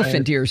big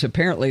elephant ears,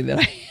 apparently, that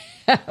I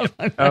have.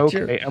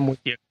 Okay, sure. I'm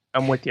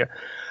with you.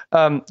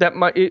 That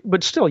might,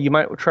 but still, you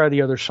might try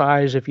the other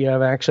size if you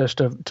have access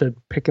to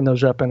picking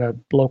those up in a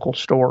local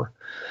store.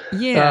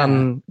 Yeah.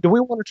 Do we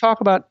want to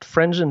talk about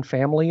friends and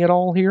family at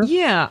all here?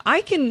 Yeah,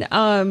 I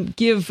can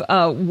give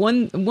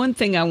one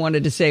thing I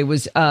wanted to say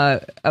was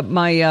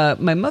my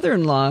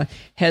mother-in-law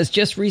has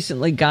just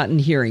recently gotten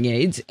hearing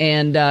aids,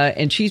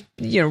 and she's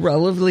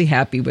relatively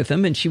happy with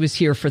them, and she was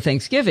here for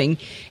Thanksgiving,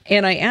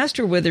 and I asked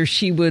her whether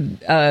she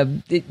would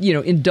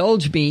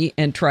indulge me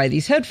and try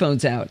these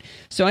headphones out.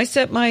 So I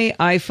set my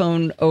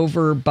iPhone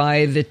over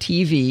by the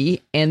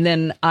TV, and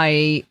then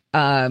I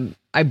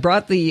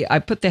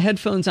put the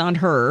headphones on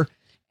her,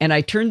 and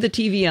I turned the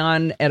TV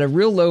on at a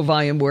real low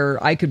volume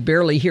where I could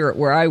barely hear it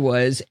where I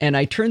was. And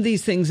I turned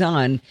these things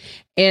on,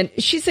 and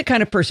she's the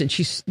kind of person,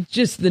 she's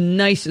just the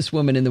nicest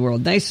woman in the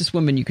world, nicest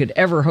woman you could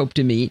ever hope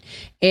to meet.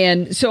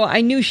 And so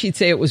I knew she'd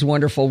say it was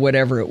wonderful,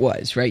 whatever it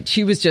was, right?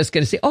 She was just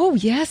going to say, oh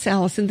yes,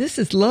 Allison, this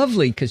is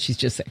lovely. Cause she's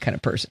just that kind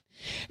of person.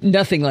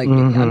 Nothing like me.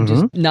 I'm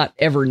just not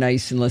ever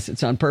nice unless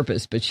it's on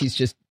purpose, but she's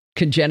just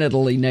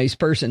congenitally nice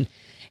person.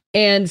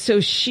 And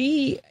so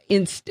she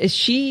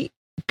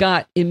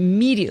got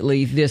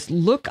immediately this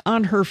look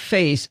on her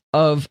face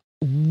of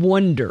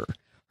wonder.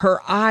 Her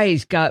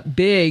eyes got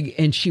big,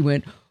 and she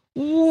went,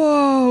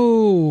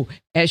 whoa,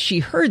 as she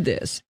heard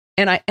this.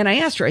 And I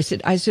asked her, I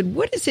said,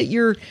 what is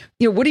it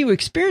what are you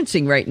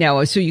experiencing right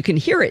now so you can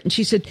hear it? And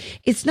she said,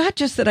 it's not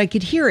just that I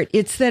could hear it.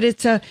 It's that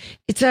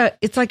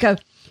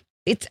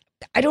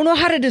I don't know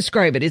how to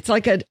describe it. It's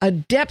like a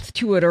depth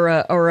to it,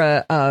 or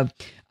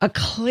a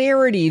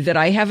clarity that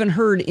I haven't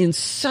heard in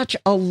such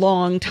a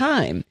long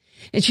time.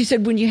 And she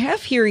said, when you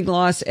have hearing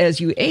loss as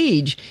you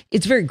age,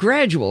 it's very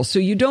gradual. So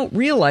you don't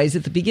realize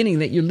at the beginning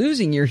that you're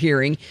losing your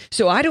hearing.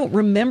 So I don't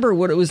remember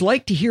what it was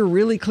like to hear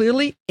really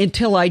clearly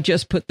until I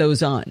just put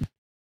those on.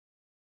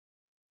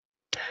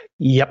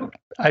 Yep.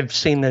 I've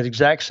seen the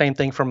exact same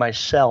thing for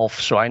myself.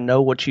 So I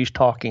know what she's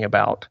talking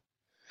about.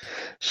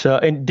 So,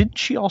 and didn't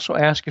she also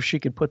ask if she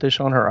could put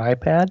this on her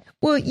iPad?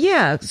 Well,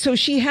 yeah. So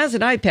she has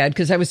an iPad,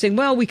 because I was saying,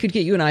 well, we could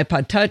get you an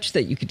iPod Touch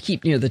that you could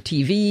keep near the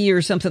TV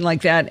or something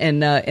like that.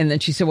 And then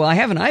she said, well, I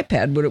have an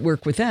iPad. Would it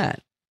work with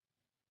that?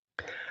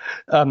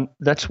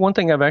 That's one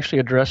thing I've actually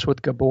addressed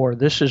with Gabor.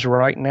 This is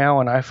right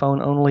now an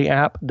iPhone only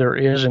app. There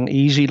is an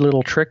easy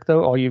little trick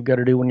though. All you've got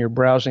to do when you're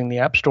browsing the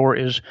App Store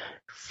is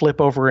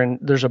flip over and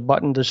there's a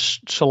button to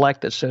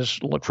select that says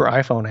look for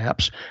iPhone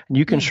apps. And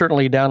you can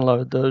certainly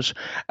download those.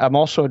 I'm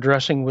also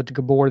addressing with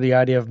Gabor the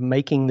idea of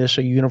making this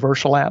a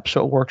universal app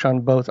so it works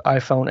on both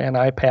iPhone and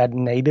iPad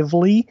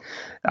natively.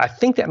 I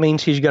think that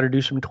means he's got to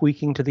do some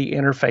tweaking to the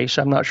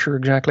interface. I'm not sure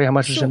exactly how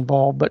much is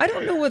involved, but I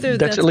don't know whether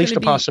that's at least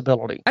a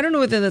possibility. I don't know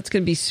whether that's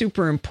going to be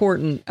super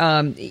important.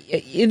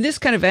 In this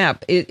kind of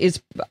app,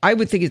 I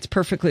would think it's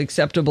perfectly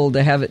acceptable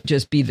to have it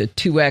just be the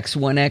 2x,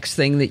 1x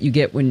thing that you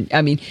get when,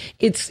 I mean,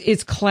 it's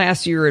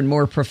classier and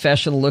more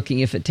professional looking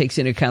if it takes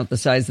into account the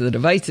size of the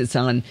device it's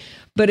on.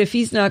 But if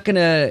he's not going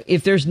to,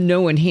 if there's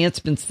no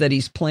enhancements that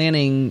he's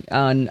planning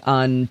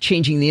on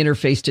changing the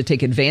interface to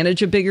take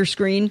advantage of bigger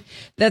screen,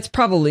 that's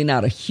probably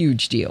not a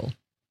huge deal.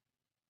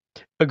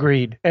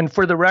 Agreed. And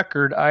for the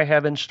record, I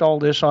have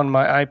installed this on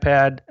my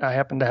iPad. I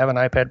happen to have an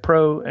iPad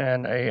Pro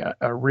and a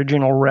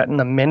original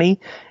Retina Mini.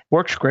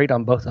 Works great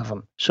on both of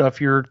them. So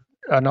if you're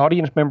an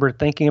audience member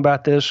thinking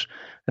about this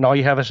and all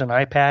you have is an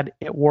iPad,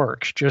 it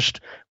works.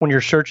 Just when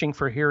you're searching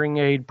for Hearing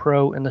Aid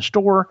Pro in the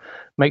store,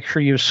 make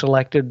sure you've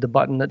selected the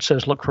button that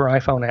says look for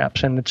iPhone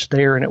apps, and it's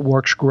there and it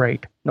works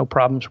great. No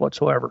problems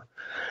whatsoever.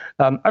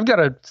 I've got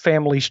a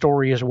family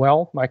story as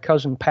well. My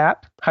cousin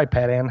Pat, hi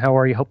Pat Ann, how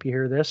are you? Hope you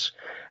hear this.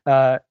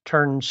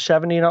 Turned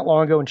 70 not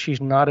long ago, and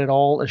she's not at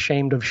all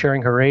ashamed of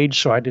sharing her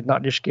age, so I did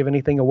not just give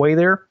anything away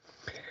there.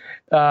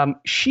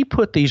 She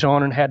put these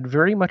on and had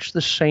very much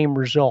the same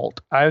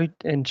result.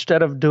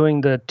 Instead of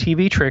doing the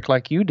TV trick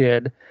like you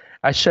did,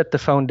 I set the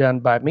phone down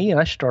by me and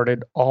I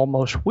started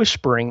almost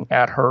whispering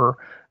at her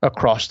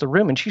across the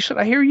room. And she said,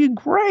 I hear you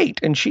great.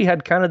 And she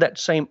had kind of that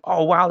same,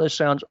 oh, wow, this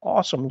sounds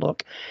awesome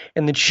look.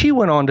 And then she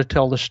went on to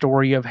tell the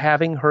story of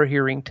having her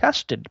hearing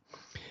tested.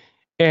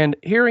 And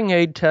hearing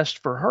aid tests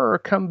for her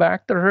come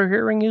back that her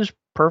hearing is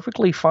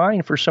perfectly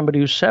fine for somebody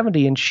who's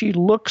 70. And she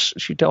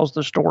tells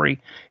the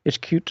story. It's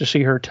cute to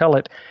see her tell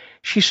it.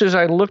 She says,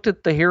 I looked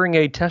at the hearing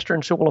aid tester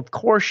and said, well, of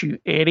course, you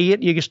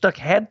idiot. You stuck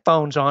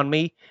headphones on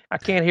me. I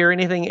can't hear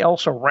anything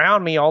else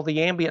around me. All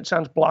the ambient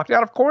sound's blocked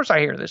out. Of course I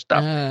hear this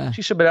stuff.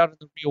 She said, but out in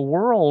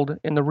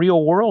the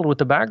real world with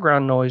the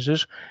background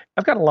noises,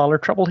 I've got a lot of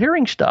trouble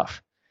hearing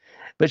stuff.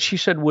 But she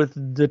said with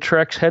the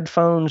Trex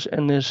headphones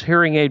and this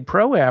Hearing Aid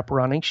Pro app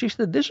running, she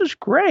said, this is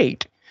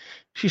great.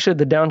 She said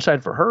the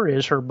downside for her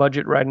is her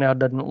budget right now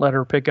doesn't let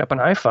her pick up an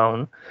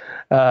iPhone.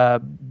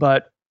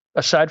 But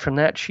aside from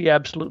that, she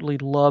absolutely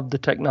loved the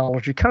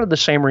technology. Kind of the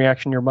same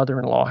reaction your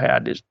mother-in-law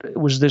had. It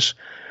was this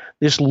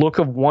look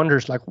of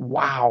wonders, like,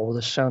 wow,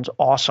 this sounds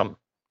awesome.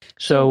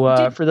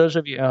 So for those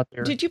of you out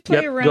there, did you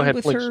play around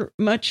with her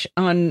much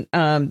on?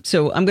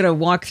 So I'm going to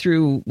walk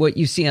through what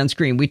you see on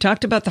screen. We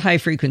talked about the high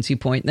frequency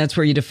point, and that's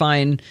where you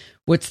define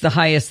what's the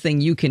highest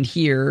thing you can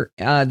hear.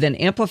 Then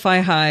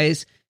amplify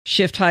highs,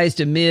 shift highs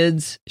to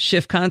mids,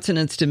 shift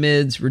consonants to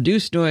mids,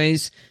 reduce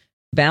noise,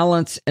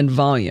 balance, and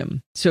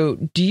volume. So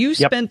do you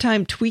spend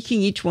time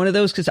tweaking each one of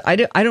those? Because I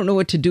don't know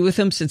what to do with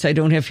them since I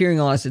don't have hearing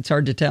loss. It's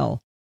hard to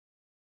tell.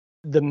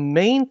 The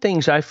main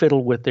things I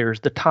fiddle with there is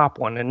the top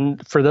one.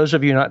 And for those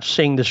of you not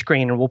seeing the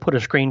screen, and we'll put a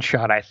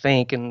screenshot, I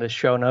think, in the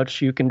show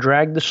notes, you can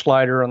drag the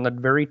slider on the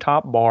very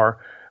top bar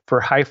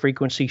for high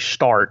frequency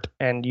start.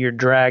 And you're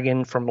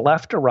dragging from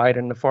left to right.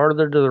 And the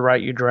farther to the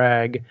right you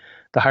drag,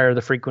 the higher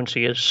the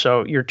frequency is.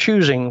 So you're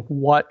choosing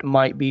what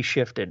might be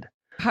shifted.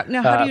 How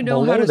do you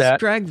know how to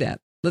drag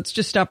that? Let's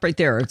just stop right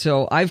there.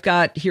 So I've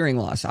got hearing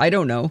loss. I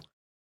don't know.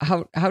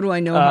 How do I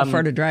know how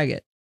far to drag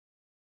it?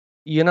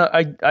 You know,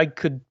 I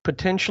could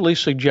potentially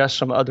suggest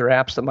some other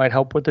apps that might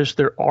help with this.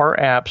 There are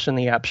apps in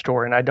the App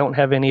Store, and I don't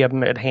have any of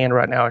them at hand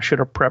right now. I should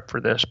have prepped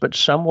for this, but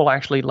some will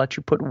actually let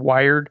you put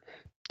wired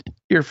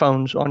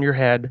earphones on your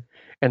head,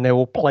 and they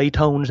will play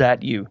tones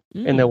at you,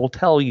 and they will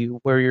tell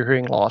you where your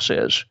hearing loss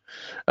is.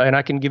 And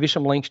I can give you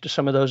some links to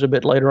some of those a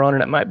bit later on,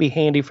 and it might be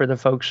handy for the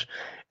folks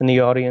in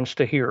the audience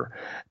to hear.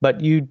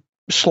 But you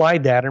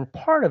slide that, and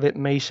part of it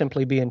may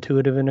simply be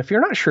intuitive. And if you're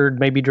not sure,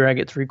 maybe drag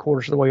it 3/4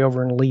 of the way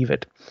over and leave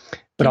it.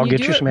 But I'll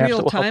get you some apps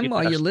that will help you. Real time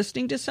while you're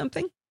listening to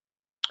something?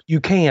 You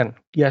can.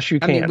 Yes,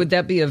 you can. I mean, would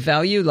that be of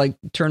value? Like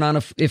turn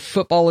on if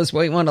football is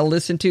what you want to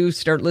listen to,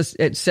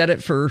 set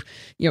it for,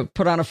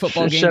 put on a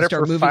football game,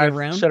 start moving it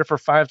around? Set it for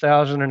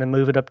 5,000 and then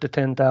move it up to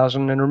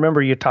 10,000. And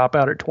remember, you top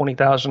out at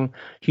 20,000.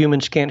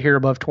 Humans can't hear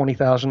above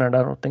 20,000, and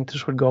I don't think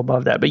this would go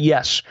above that. But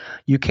yes,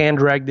 you can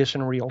drag this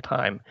in real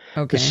time.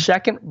 Okay. The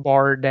second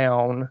bar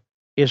down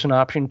is an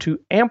option to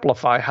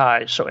amplify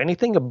highs. So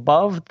anything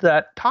above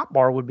that top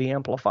bar would be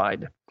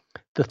amplified.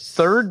 The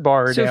third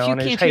bar down is, so if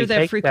you can't hear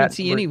that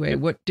frequency anyway,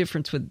 what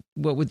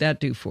would that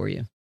do for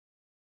you?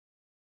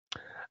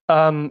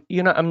 I'm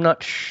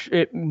not sure.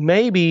 It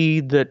may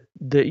be that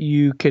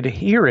you could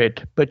hear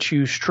it, but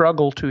you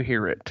struggle to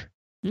hear it.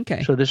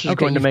 Okay. So this is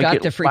going to make it louder.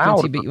 You've got the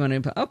frequency, but you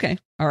want to. Okay.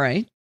 All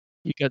right.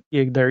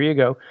 There you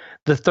go.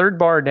 The third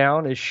bar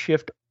down is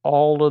shift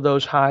all of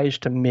those highs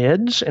to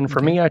mids, and for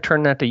me, I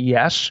turn that to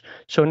yes.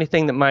 So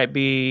anything that might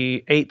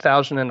be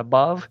 8,000 and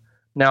above,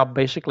 now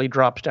basically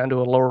drops down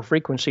to a lower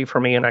frequency for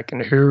me and I can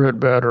hear it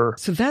better.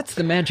 So that's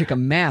the magic of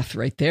math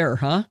right there,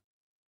 huh?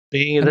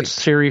 That's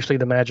seriously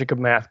the magic of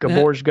math.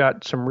 Gabor's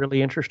got some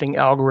really interesting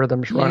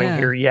algorithms running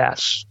here.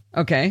 Yes.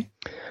 Okay.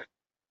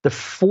 The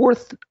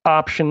fourth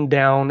option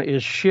down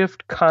is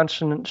shift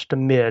consonants to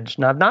mids.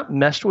 Now, I've not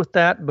messed with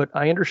that, but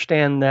I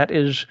understand that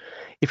is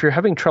if you're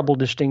having trouble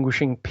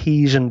distinguishing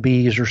P's and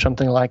B's or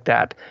something like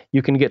that,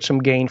 you can get some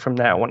gain from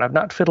that one. I've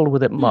not fiddled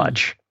with it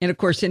much. And of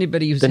course,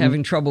 anybody who's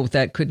having trouble with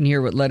that couldn't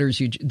hear what letters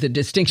the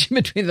distinction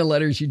between the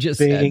letters you just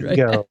said, right?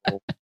 Bingo.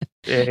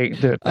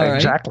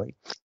 Exactly.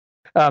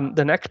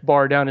 The next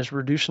bar down is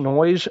reduce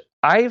noise.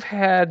 I've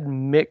had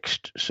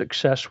mixed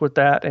success with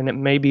that, and it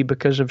may be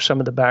because of some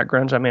of the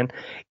backgrounds I'm in.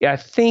 I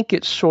think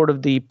it's sort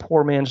of the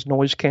poor man's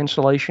noise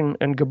cancellation.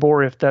 And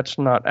Gabor, if that's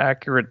not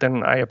accurate,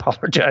 then I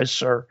apologize,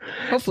 sir.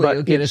 Hopefully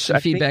you'll get us some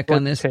feedback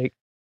on this.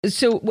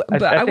 So,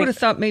 but I would have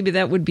thought maybe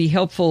that would be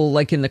helpful,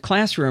 like in the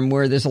classroom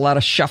where there's a lot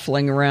of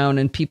shuffling around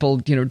and people,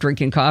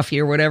 drinking coffee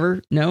or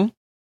whatever. No?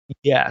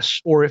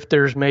 Yes, or if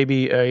there's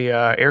maybe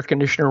a air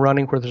conditioner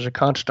running where there's a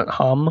constant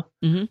hum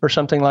or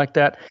something like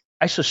that.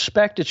 I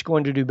suspect it's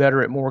going to do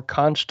better at more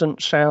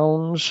constant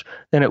sounds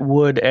than it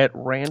would at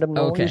random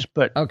noise.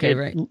 But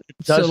right.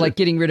 So like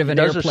getting rid of an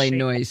airplane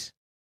noise.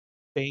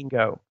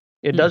 Bingo.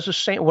 It does the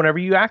same. Whenever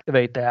you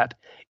activate that,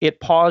 it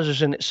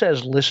pauses and it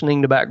says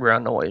listening to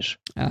background noise.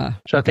 I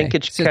think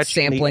it's catching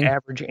sampling the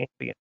average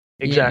ambient.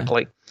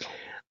 Exactly. Yeah.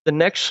 The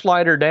next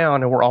slider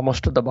down, and we're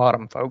almost at the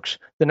bottom, folks.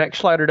 The next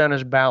slider down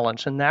is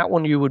balance, and that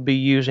one you would be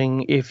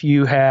using if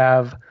you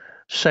have,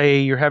 say,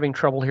 you're having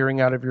trouble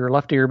hearing out of your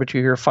left ear, but you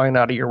hear fine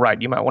out of your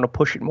right. You might want to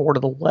push it more to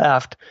the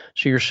left,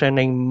 so you're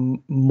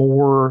sending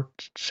more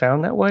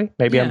sound that way.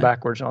 Maybe I'm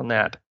backwards on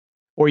that.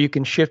 Or you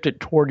can shift it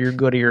toward your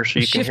good ear so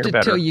you can hear better.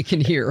 Shift it till you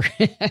can hear.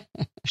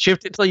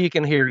 Shift it till you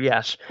can hear,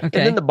 yes. Okay.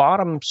 And then the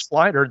bottom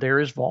slider there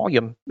is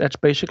volume. That's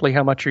basically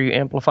how much are you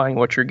amplifying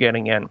what you're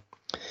getting in.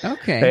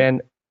 Okay.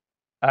 And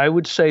I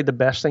would say the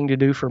best thing to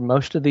do for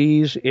most of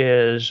these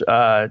is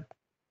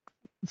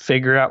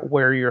figure out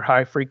where your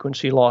high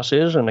frequency loss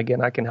is. And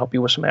again, I can help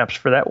you with some apps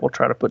for that. We'll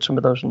try to put some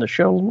of those in the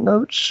show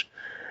notes.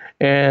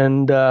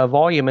 And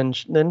volume,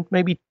 and then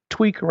maybe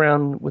tweak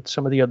around with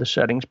some of the other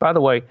settings. By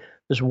the way,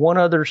 there's one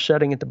other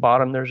setting at the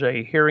bottom. There's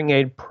a Hearing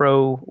Aid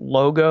Pro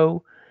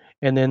logo,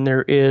 and then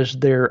there is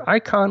their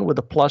icon with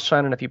a plus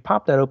sign. And if you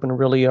pop that open,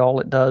 really all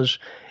it does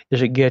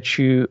is it gets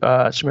you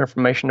some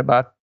information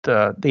about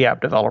the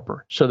app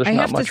developer. So there's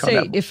not much on that.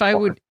 I have to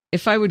say,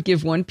 if I would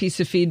give one piece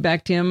of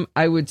feedback to him,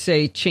 I would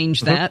say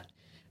change that,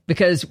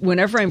 because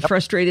whenever I'm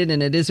frustrated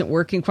and it isn't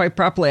working quite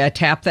properly, I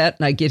tap that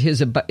and I get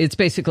it's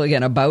basically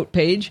again about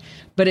page,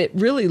 but it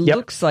really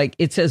looks like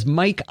it says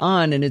mic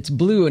on and it's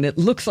blue and it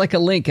looks like a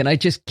link, and I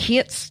just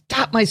can't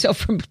stop myself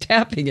from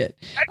tapping it.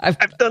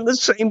 I've done the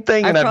same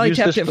thing. I've probably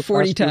tapped it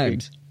 40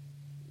 times.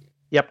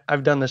 Yep,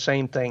 I've done the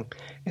same thing,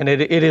 and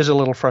it is a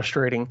little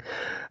frustrating.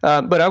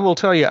 But I will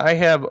tell you, I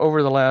have,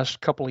 over the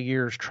last couple of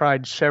years,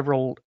 tried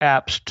several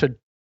apps to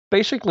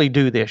basically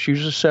do this.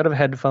 Use a set of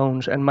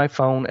headphones and my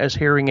phone as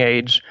hearing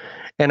aids,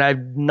 and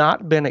I've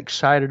not been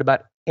excited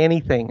about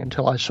anything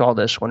until I saw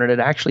this one, and it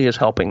actually is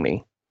helping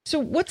me. So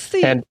what's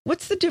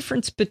the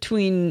difference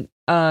between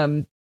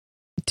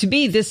to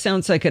me, this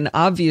sounds like an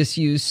obvious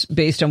use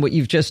based on what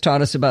you've just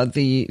taught us about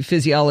the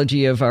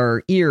physiology of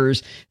our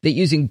ears, that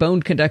using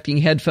bone conducting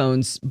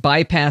headphones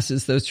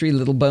bypasses those three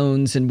little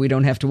bones and we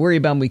don't have to worry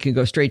about them. We can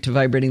go straight to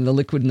vibrating the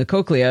liquid in the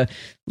cochlea.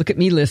 Look at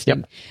me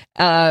listening.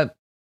 Yep.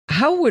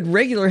 How would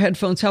regular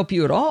headphones help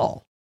you at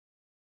all?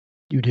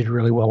 You did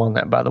really well on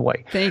that, by the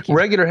way. Thank you.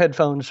 Regular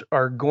headphones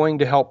are going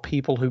to help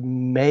people who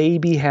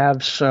maybe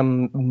have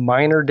some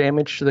minor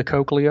damage to the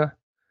cochlea,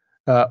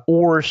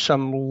 or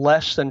some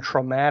less than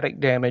traumatic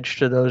damage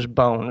to those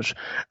bones.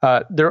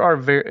 There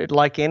are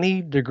like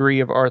any degree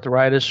of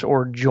arthritis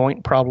or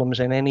joint problems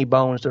in any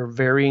bones, there are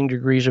varying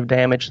degrees of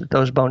damage that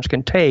those bones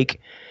can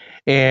take.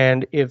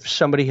 And if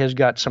somebody has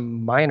got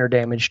some minor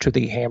damage to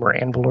the hammer,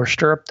 anvil, or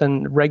stirrup,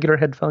 then regular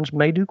headphones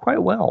may do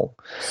quite well.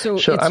 So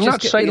I'm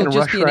not saying it'll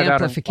just be an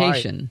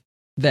amplification.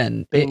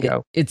 Then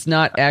bingo. It's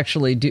not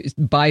actually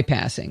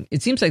bypassing.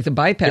 It seems like the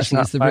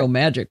bypassing is the real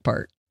magic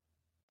part.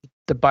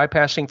 The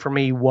bypassing for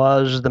me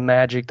was the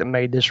magic that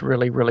made this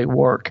really, really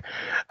work.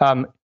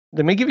 Let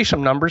me give you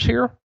some numbers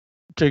here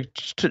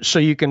so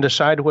you can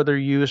decide whether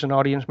you as an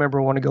audience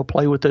member want to go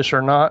play with this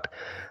or not.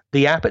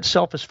 The app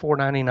itself is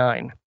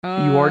 $4.99.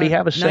 You already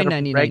have a set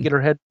of regular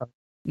headphones.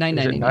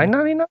 $9.99.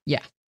 $9.99? Yeah.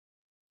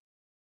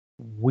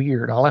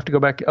 Weird. I'll have to go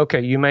back.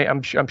 Okay, you may.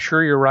 I'm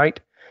sure you're right.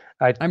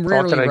 I'm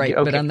rarely right,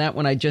 but on that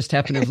one, I just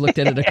happened to have looked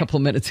at it a couple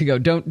of minutes ago.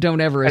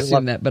 Don't ever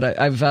assume that. But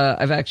I've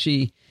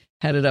actually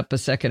had it up a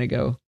second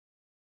ago.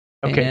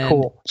 Okay,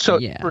 cool. So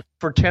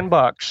for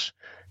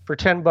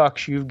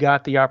 $10, you've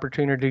got the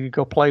opportunity to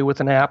go play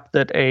with an app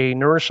that a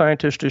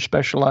neuroscientist who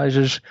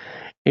specializes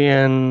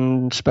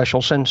in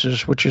special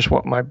senses, which is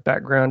what my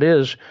background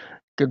is,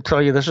 could tell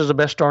you this is the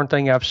best darn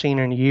thing I've seen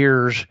in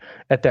years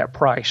at that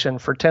price.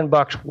 And for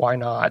 $10, why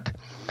not?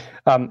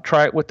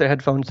 Try it with the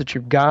headphones that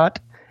you've got.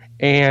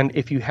 And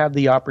if you have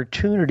the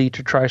opportunity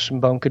to try some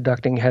bone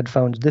conducting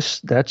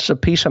headphones, that's a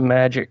piece of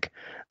magic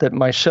that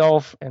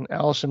myself and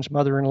Allison's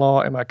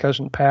mother-in-law and my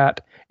cousin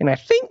Pat, and I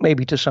think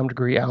maybe to some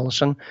degree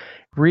Allison,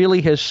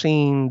 really has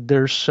seen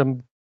there's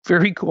some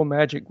very cool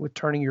magic with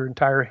turning your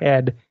entire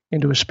head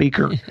into a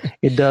speaker.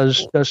 It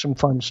does some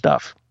fun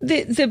stuff.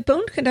 The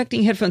bone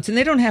conducting headphones, and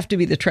they don't have to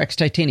be the Trex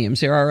Titaniums.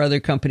 There are other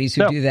companies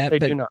who do that, they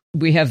but do not.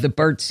 We have the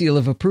BART seal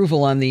of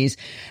approval on these.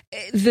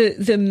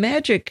 The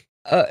magic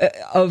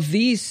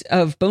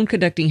of bone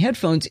conducting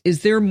headphones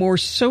is they're more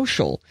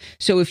social.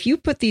 So if you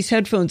put these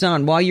headphones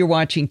on while you're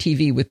watching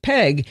TV with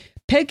Peg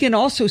can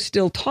also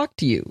still talk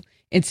to you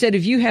instead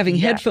of you having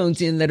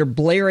headphones in that are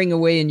blaring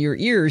away in your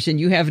ears and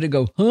you having to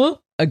go, huh,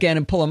 again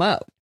and pull them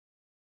out.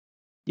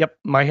 Yep,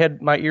 my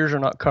ears are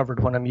not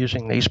covered when I'm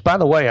using these. By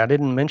the way, I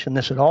didn't mention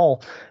this at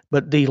all,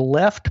 but the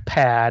left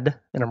pad,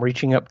 and I'm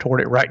reaching up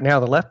toward it right now,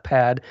 the left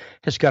pad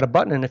has got a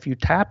button, and if you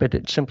tap it,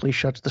 it simply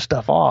shuts the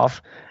stuff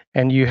off,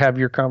 and you have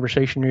your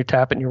conversation, you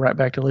tap it, and you're right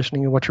back to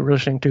listening to what you were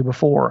listening to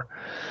before.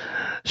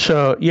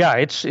 So, yeah,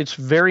 it's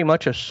very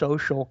much a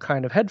social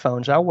kind of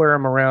headphones. I wear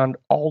them around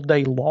all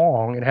day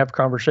long and have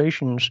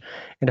conversations.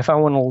 And if I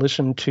want to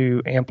listen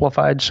to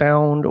amplified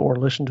sound or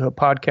listen to a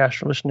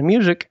podcast or listen to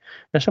music,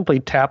 I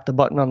simply tap the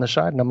button on the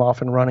side and I'm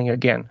off and running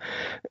again.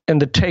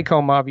 And the take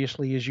home,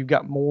 obviously, is you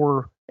got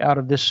more out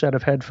of this set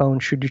of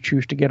headphones should you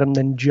choose to get them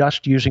than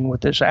just using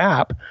with this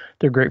app.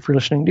 They're great for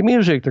listening to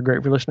music. They're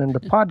great for listening to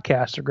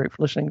podcasts. They're great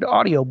for listening to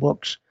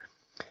audiobooks.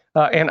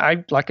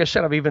 And like I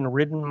said, I've even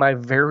ridden my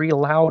very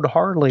loud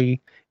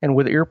Harley, and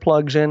with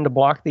earplugs in to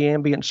block the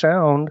ambient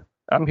sound,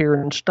 I'm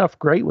hearing stuff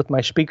great with my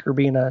speaker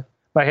being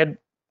my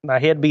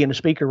head being a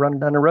speaker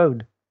running down the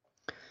road.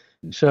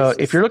 So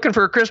if you're looking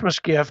for a Christmas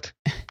gift,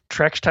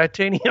 Trex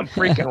Titanium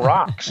freaking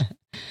rocks.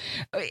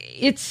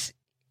 It's,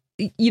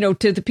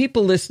 to the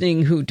people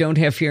listening who don't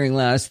have hearing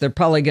loss, they're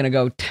probably going to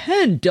go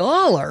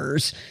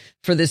 $10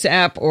 for this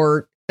app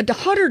or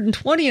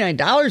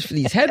 $129 for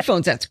these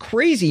headphones. That's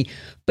crazy.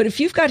 But if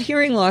you've got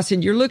hearing loss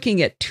and you're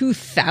looking at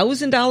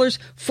 $2,000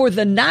 for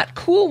the not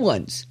cool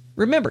ones,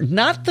 remember,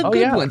 not the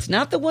good ones,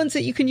 not the ones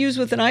that you can use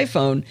with an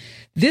iPhone.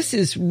 This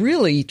is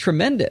really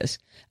tremendous.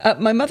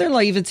 My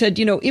mother-in-law even said,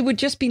 it would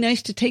just be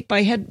nice to take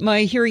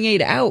my hearing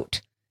aid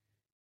out.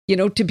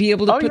 To be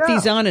able to put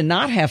these on and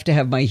not have to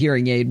have my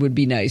hearing aid would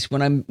be nice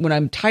when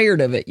I'm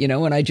tired of it,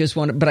 and I just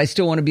but I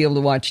still want to be able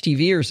to watch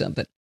TV or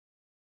something.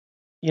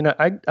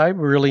 I'm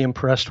really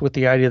impressed with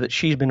the idea that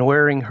she's been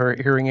wearing her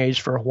hearing aids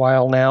for a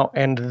while now,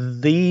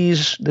 and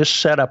this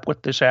setup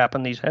with this app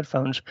and these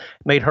headphones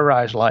made her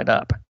eyes light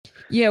up.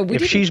 Yeah,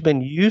 if she's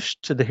been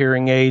used to the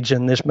hearing aids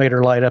and this made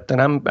her light up, then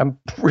I'm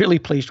really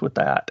pleased with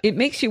that. It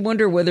makes you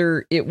wonder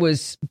whether it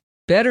was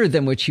better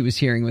than what she was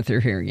hearing with her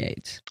hearing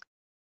aids.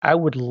 I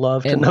would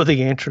love to know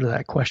the answer to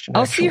that question.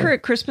 I'll see her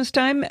at Christmas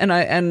time, and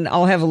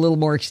I'll have a little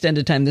more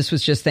extended time. This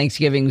was just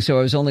Thanksgiving, so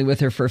I was only with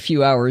her for a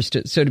few hours.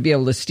 So to be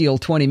able to steal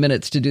 20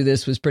 minutes to do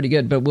this was pretty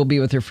good, but we'll be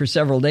with her for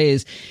several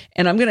days.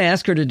 And I'm going to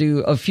ask her to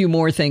do a few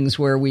more things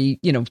where we,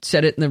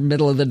 set it in the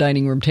middle of the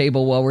dining room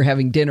table while we're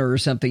having dinner or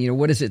something.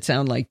 What does it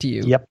sound like to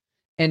you? Yep.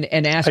 And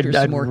ask her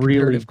some more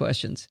comparative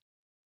questions.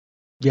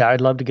 Yeah, I'd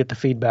love to get the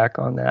feedback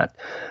on that.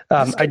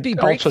 I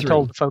also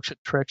told the folks at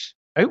Trex.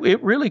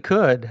 It really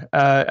could.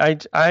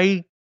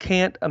 I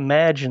can't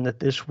imagine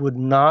that this would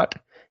not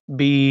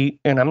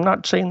be, and I'm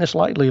not saying this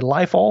lightly,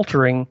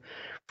 life-altering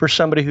for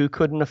somebody who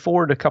couldn't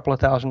afford a couple of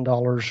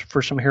 $1,000s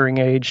for some hearing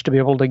aids to be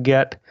able to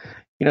get,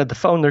 the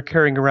phone they're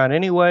carrying around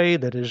anyway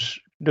that is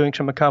doing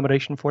some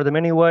accommodation for them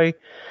anyway,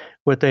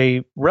 with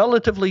a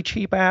relatively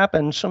cheap app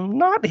and some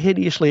not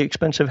hideously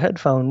expensive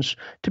headphones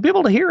to be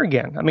able to hear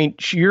again. I mean,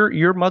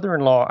 your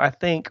mother-in-law, I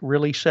think,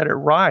 really said it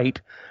right.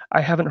 I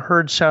haven't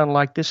heard sound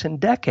like this in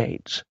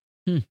decades.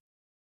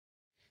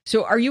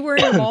 So are you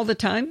wearing them all the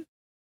time?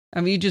 I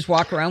mean, you just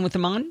walk around with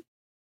them on?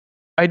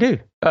 I do.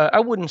 I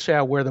wouldn't say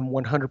I wear them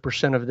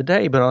 100% of the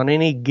day, but on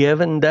any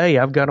given day,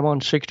 I've got them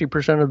on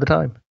 60% of the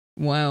time.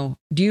 Wow.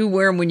 Do you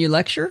wear them when you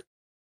lecture?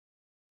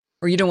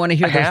 Or you don't want to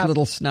hear those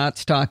little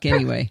snots talk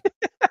anyway?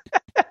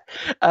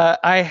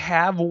 I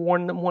have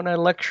worn them when I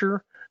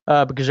lecture.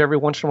 Because every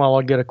once in a while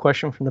I'll get a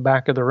question from the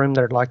back of the room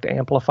that I'd like to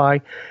amplify.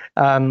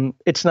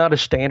 It's not a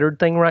standard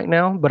thing right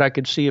now, but I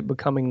could see it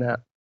becoming that.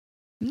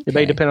 Okay. It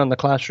may depend on the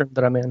classroom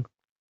that I'm in.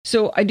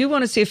 So I do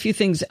want to say a few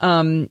things.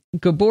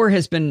 Gabor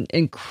has been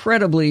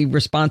incredibly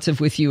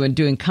responsive with you and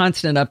doing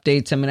constant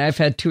updates. I mean, I've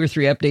had 2 or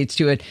 3 updates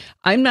to it.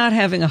 I'm not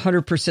having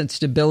 100%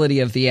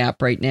 stability of the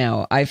app right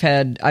now. I've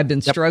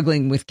been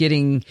struggling with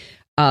getting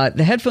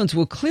the headphones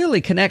will clearly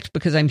connect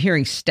because I'm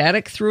hearing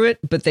static through it,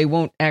 but they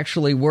won't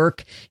actually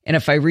work. And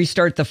if I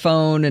restart the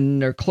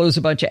phone or close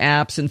a bunch of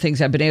apps and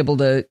things, I've been able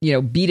to,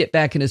 beat it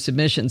back into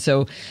submission.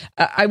 So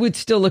I would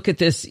still look at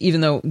this,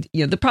 even though,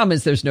 the problem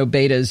is there's no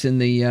betas in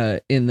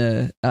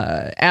the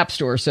App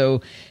Store.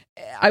 So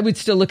I would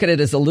still look at it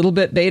as a little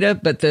bit beta,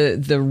 but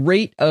the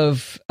rate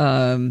of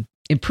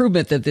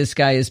improvement that this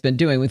guy has been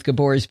doing with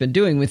Gabor has been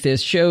doing with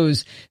this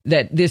shows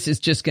that this is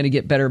just going to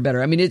get better and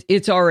better. I mean,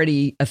 it's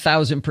already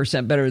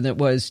 1,000% better than it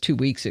was 2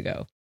 weeks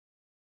ago.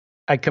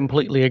 I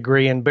completely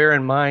agree. And bear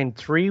in mind,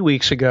 3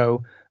 weeks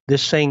ago,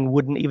 this thing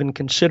wouldn't even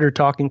consider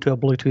talking to a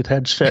Bluetooth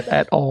headset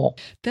at all.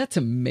 That's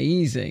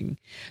amazing.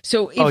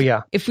 So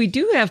yeah. If we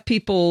do have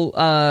people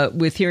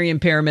with hearing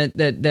impairment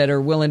that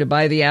are willing to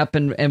buy the app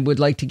and would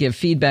like to give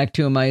feedback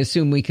to them, I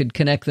assume we could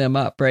connect them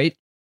up, right?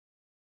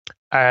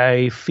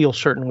 I feel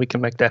certain we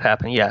can make that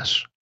happen.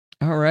 Yes.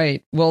 All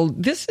right. Well,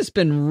 this has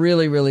been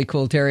really, really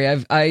cool, Terry.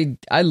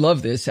 I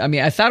love this. I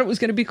mean, I thought it was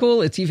going to be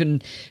cool. It's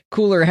even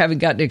cooler having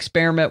gotten to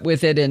experiment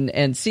with it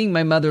and seeing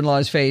my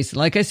mother-in-law's face.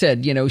 Like I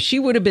said, she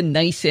would have been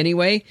nice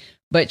anyway,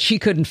 but she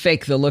couldn't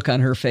fake the look on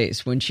her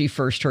face when she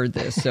first heard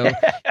this. So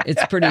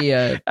it's pretty,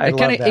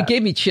 it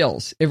gave me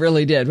chills. It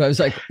really did. I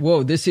was like,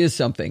 whoa, this is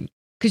something.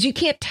 Because you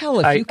can't tell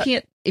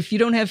if you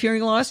don't have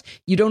hearing loss,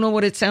 you don't know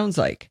what it sounds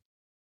like.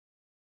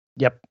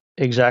 Yep.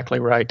 Exactly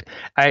right.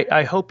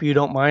 I hope you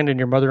don't mind and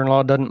your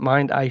mother-in-law doesn't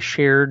mind. I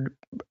shared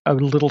a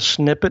little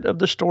snippet of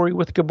the story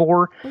with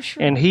Gabor,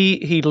 and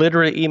he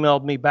literally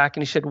emailed me back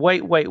and he said,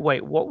 wait,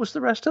 what was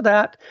the rest of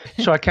that?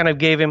 So I kind of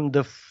gave him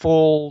the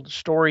full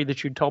story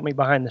that you told me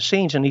behind the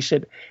scenes, and he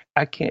said,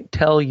 I can't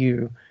tell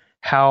you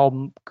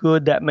how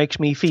good that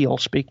makes me feel,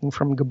 speaking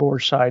from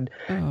Gabor's side,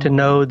 to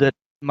know that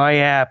my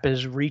app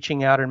is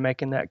reaching out and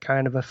making that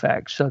kind of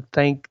effect. So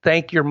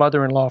thank your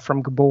mother-in-law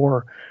from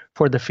Gabor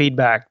for the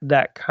feedback.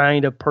 That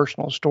kind of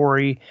personal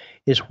story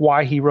is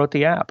why he wrote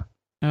the app.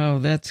 Oh,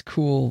 that's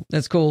cool.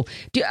 That's cool.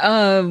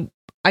 I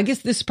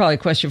guess this is probably a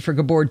question for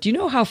Gabor. Do you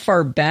know how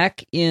far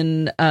back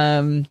in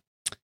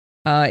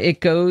it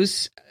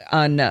goes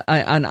on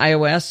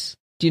iOS?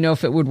 Do you know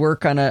if it would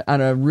work on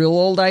a real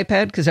old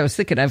iPad? Because I was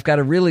thinking I've got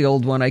a really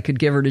old one I could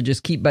give her to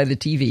just keep by the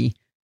TV.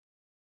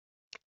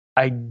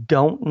 I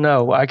don't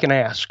know. I can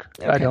ask.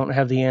 Okay. I don't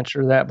have the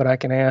answer to that, but I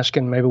can ask,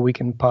 and maybe we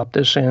can pop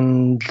this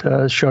in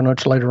the show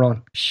notes later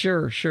on.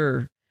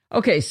 Sure.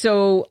 Okay,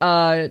 so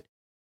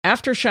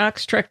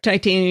Aftershok's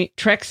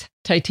Trex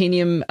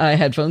Titanium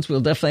headphones. We'll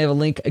definitely have a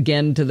link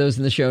again to those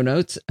in the show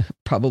notes.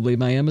 Probably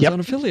my Amazon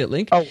affiliate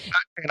link. Oh,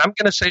 and I'm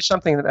going to say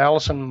something that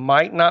Allison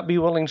might not be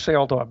willing to say,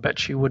 although I bet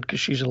she would because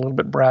she's a little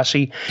bit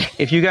brassy.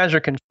 If you guys are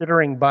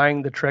considering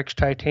buying the Trex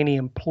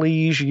Titanium,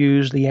 please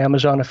use the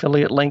Amazon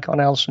affiliate link on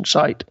Allison's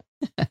site.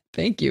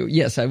 Thank you.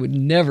 Yes, I would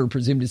never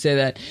presume to say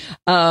that.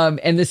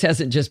 And this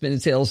hasn't just been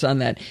sales on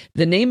that.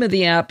 The name of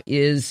the app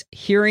is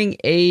Hearing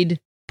Aid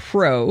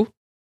Pro.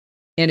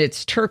 And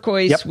it's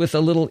turquoise with a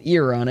little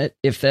ear on it,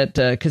 if that,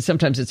 because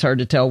sometimes it's hard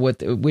to tell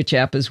which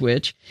app is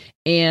which.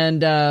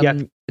 And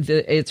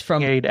it's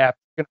from Aid app.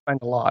 You're going to find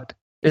a lot.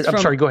 I'm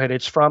sorry, go ahead.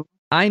 It's from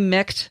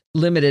IMECT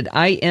Limited,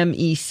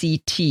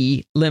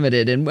 IMECT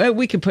Limited. And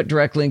we can put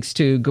direct links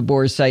to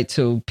Gabor's site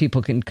so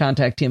people can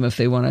contact him if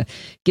they want to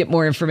get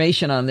more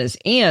information on this.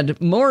 And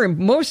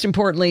most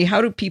importantly,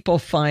 how do people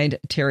find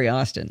Terry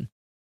Austin?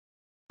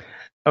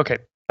 Okay.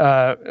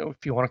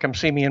 If you want to come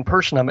see me in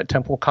person, I'm at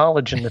Temple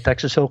College in the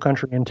Texas Hill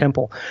Country in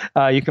Temple.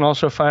 You can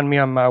also find me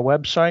on my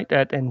website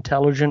at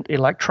Intelligent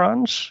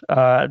Electrons.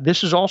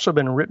 This has also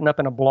been written up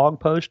in a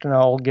blog post, and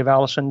I'll give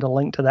Allison the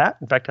link to that.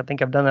 In fact, I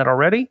think I've done that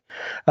already.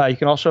 You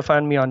can also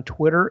find me on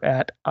Twitter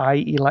at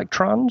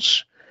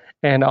iElectrons.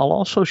 And I'll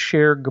also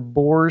share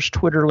Gabor's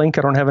Twitter link.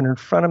 I don't have it in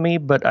front of me,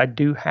 but I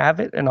do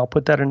have it, and I'll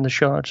put that in the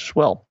show notes as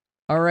well.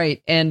 All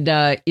right. And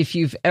if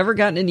you've ever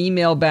gotten an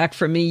email back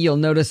from me, you'll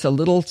notice a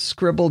little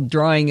scribbled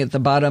drawing at the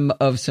bottom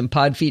of some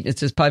Podfeet. It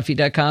says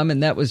podfeet.com,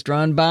 and that was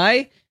drawn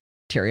by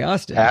Terry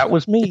Austin. That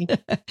was me.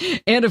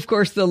 And, of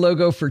course, the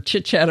logo for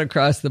Chit Chat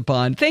Across the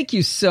Pond. Thank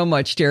you so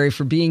much, Terry,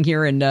 for being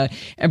here and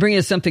bringing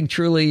us something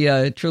truly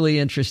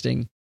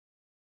interesting.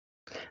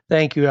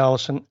 Thank you,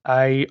 Allison.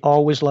 I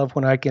always love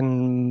when I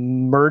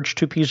can merge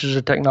two pieces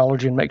of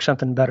technology and make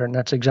something better, and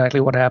that's exactly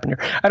what happened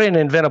here. I didn't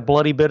invent a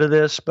bloody bit of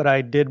this, but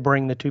I did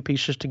bring the two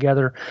pieces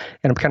together,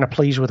 and I'm kind of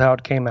pleased with how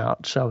it came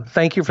out. So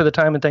thank you for the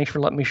time, and thanks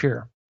for letting me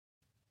share.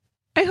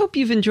 I hope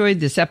you've enjoyed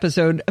this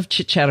episode of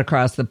Chit Chat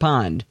Across the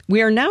Pond.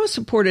 We are now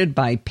supported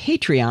by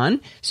Patreon,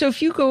 so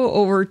if you go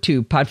over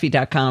to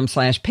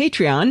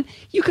podfeet.com/Patreon,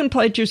 you can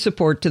pledge your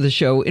support to the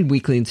show in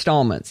weekly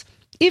installments.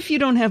 If you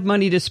don't have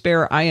money to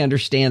spare, I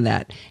understand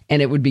that.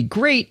 And it would be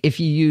great if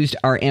you used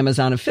our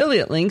Amazon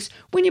affiliate links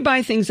when you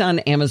buy things on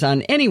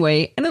Amazon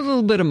anyway, and a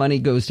little bit of money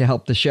goes to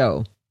help the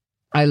show.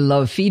 I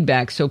love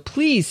feedback, so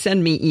please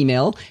send me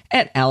email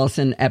at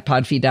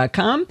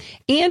allison@podfeet.com,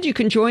 and you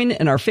can join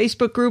in our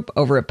Facebook group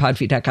over at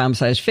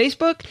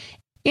podfeet.com/Facebook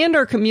and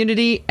our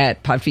community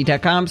at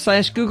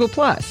podfeet.com/Google+.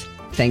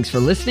 Thanks for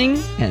listening,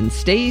 and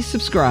stay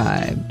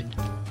subscribed.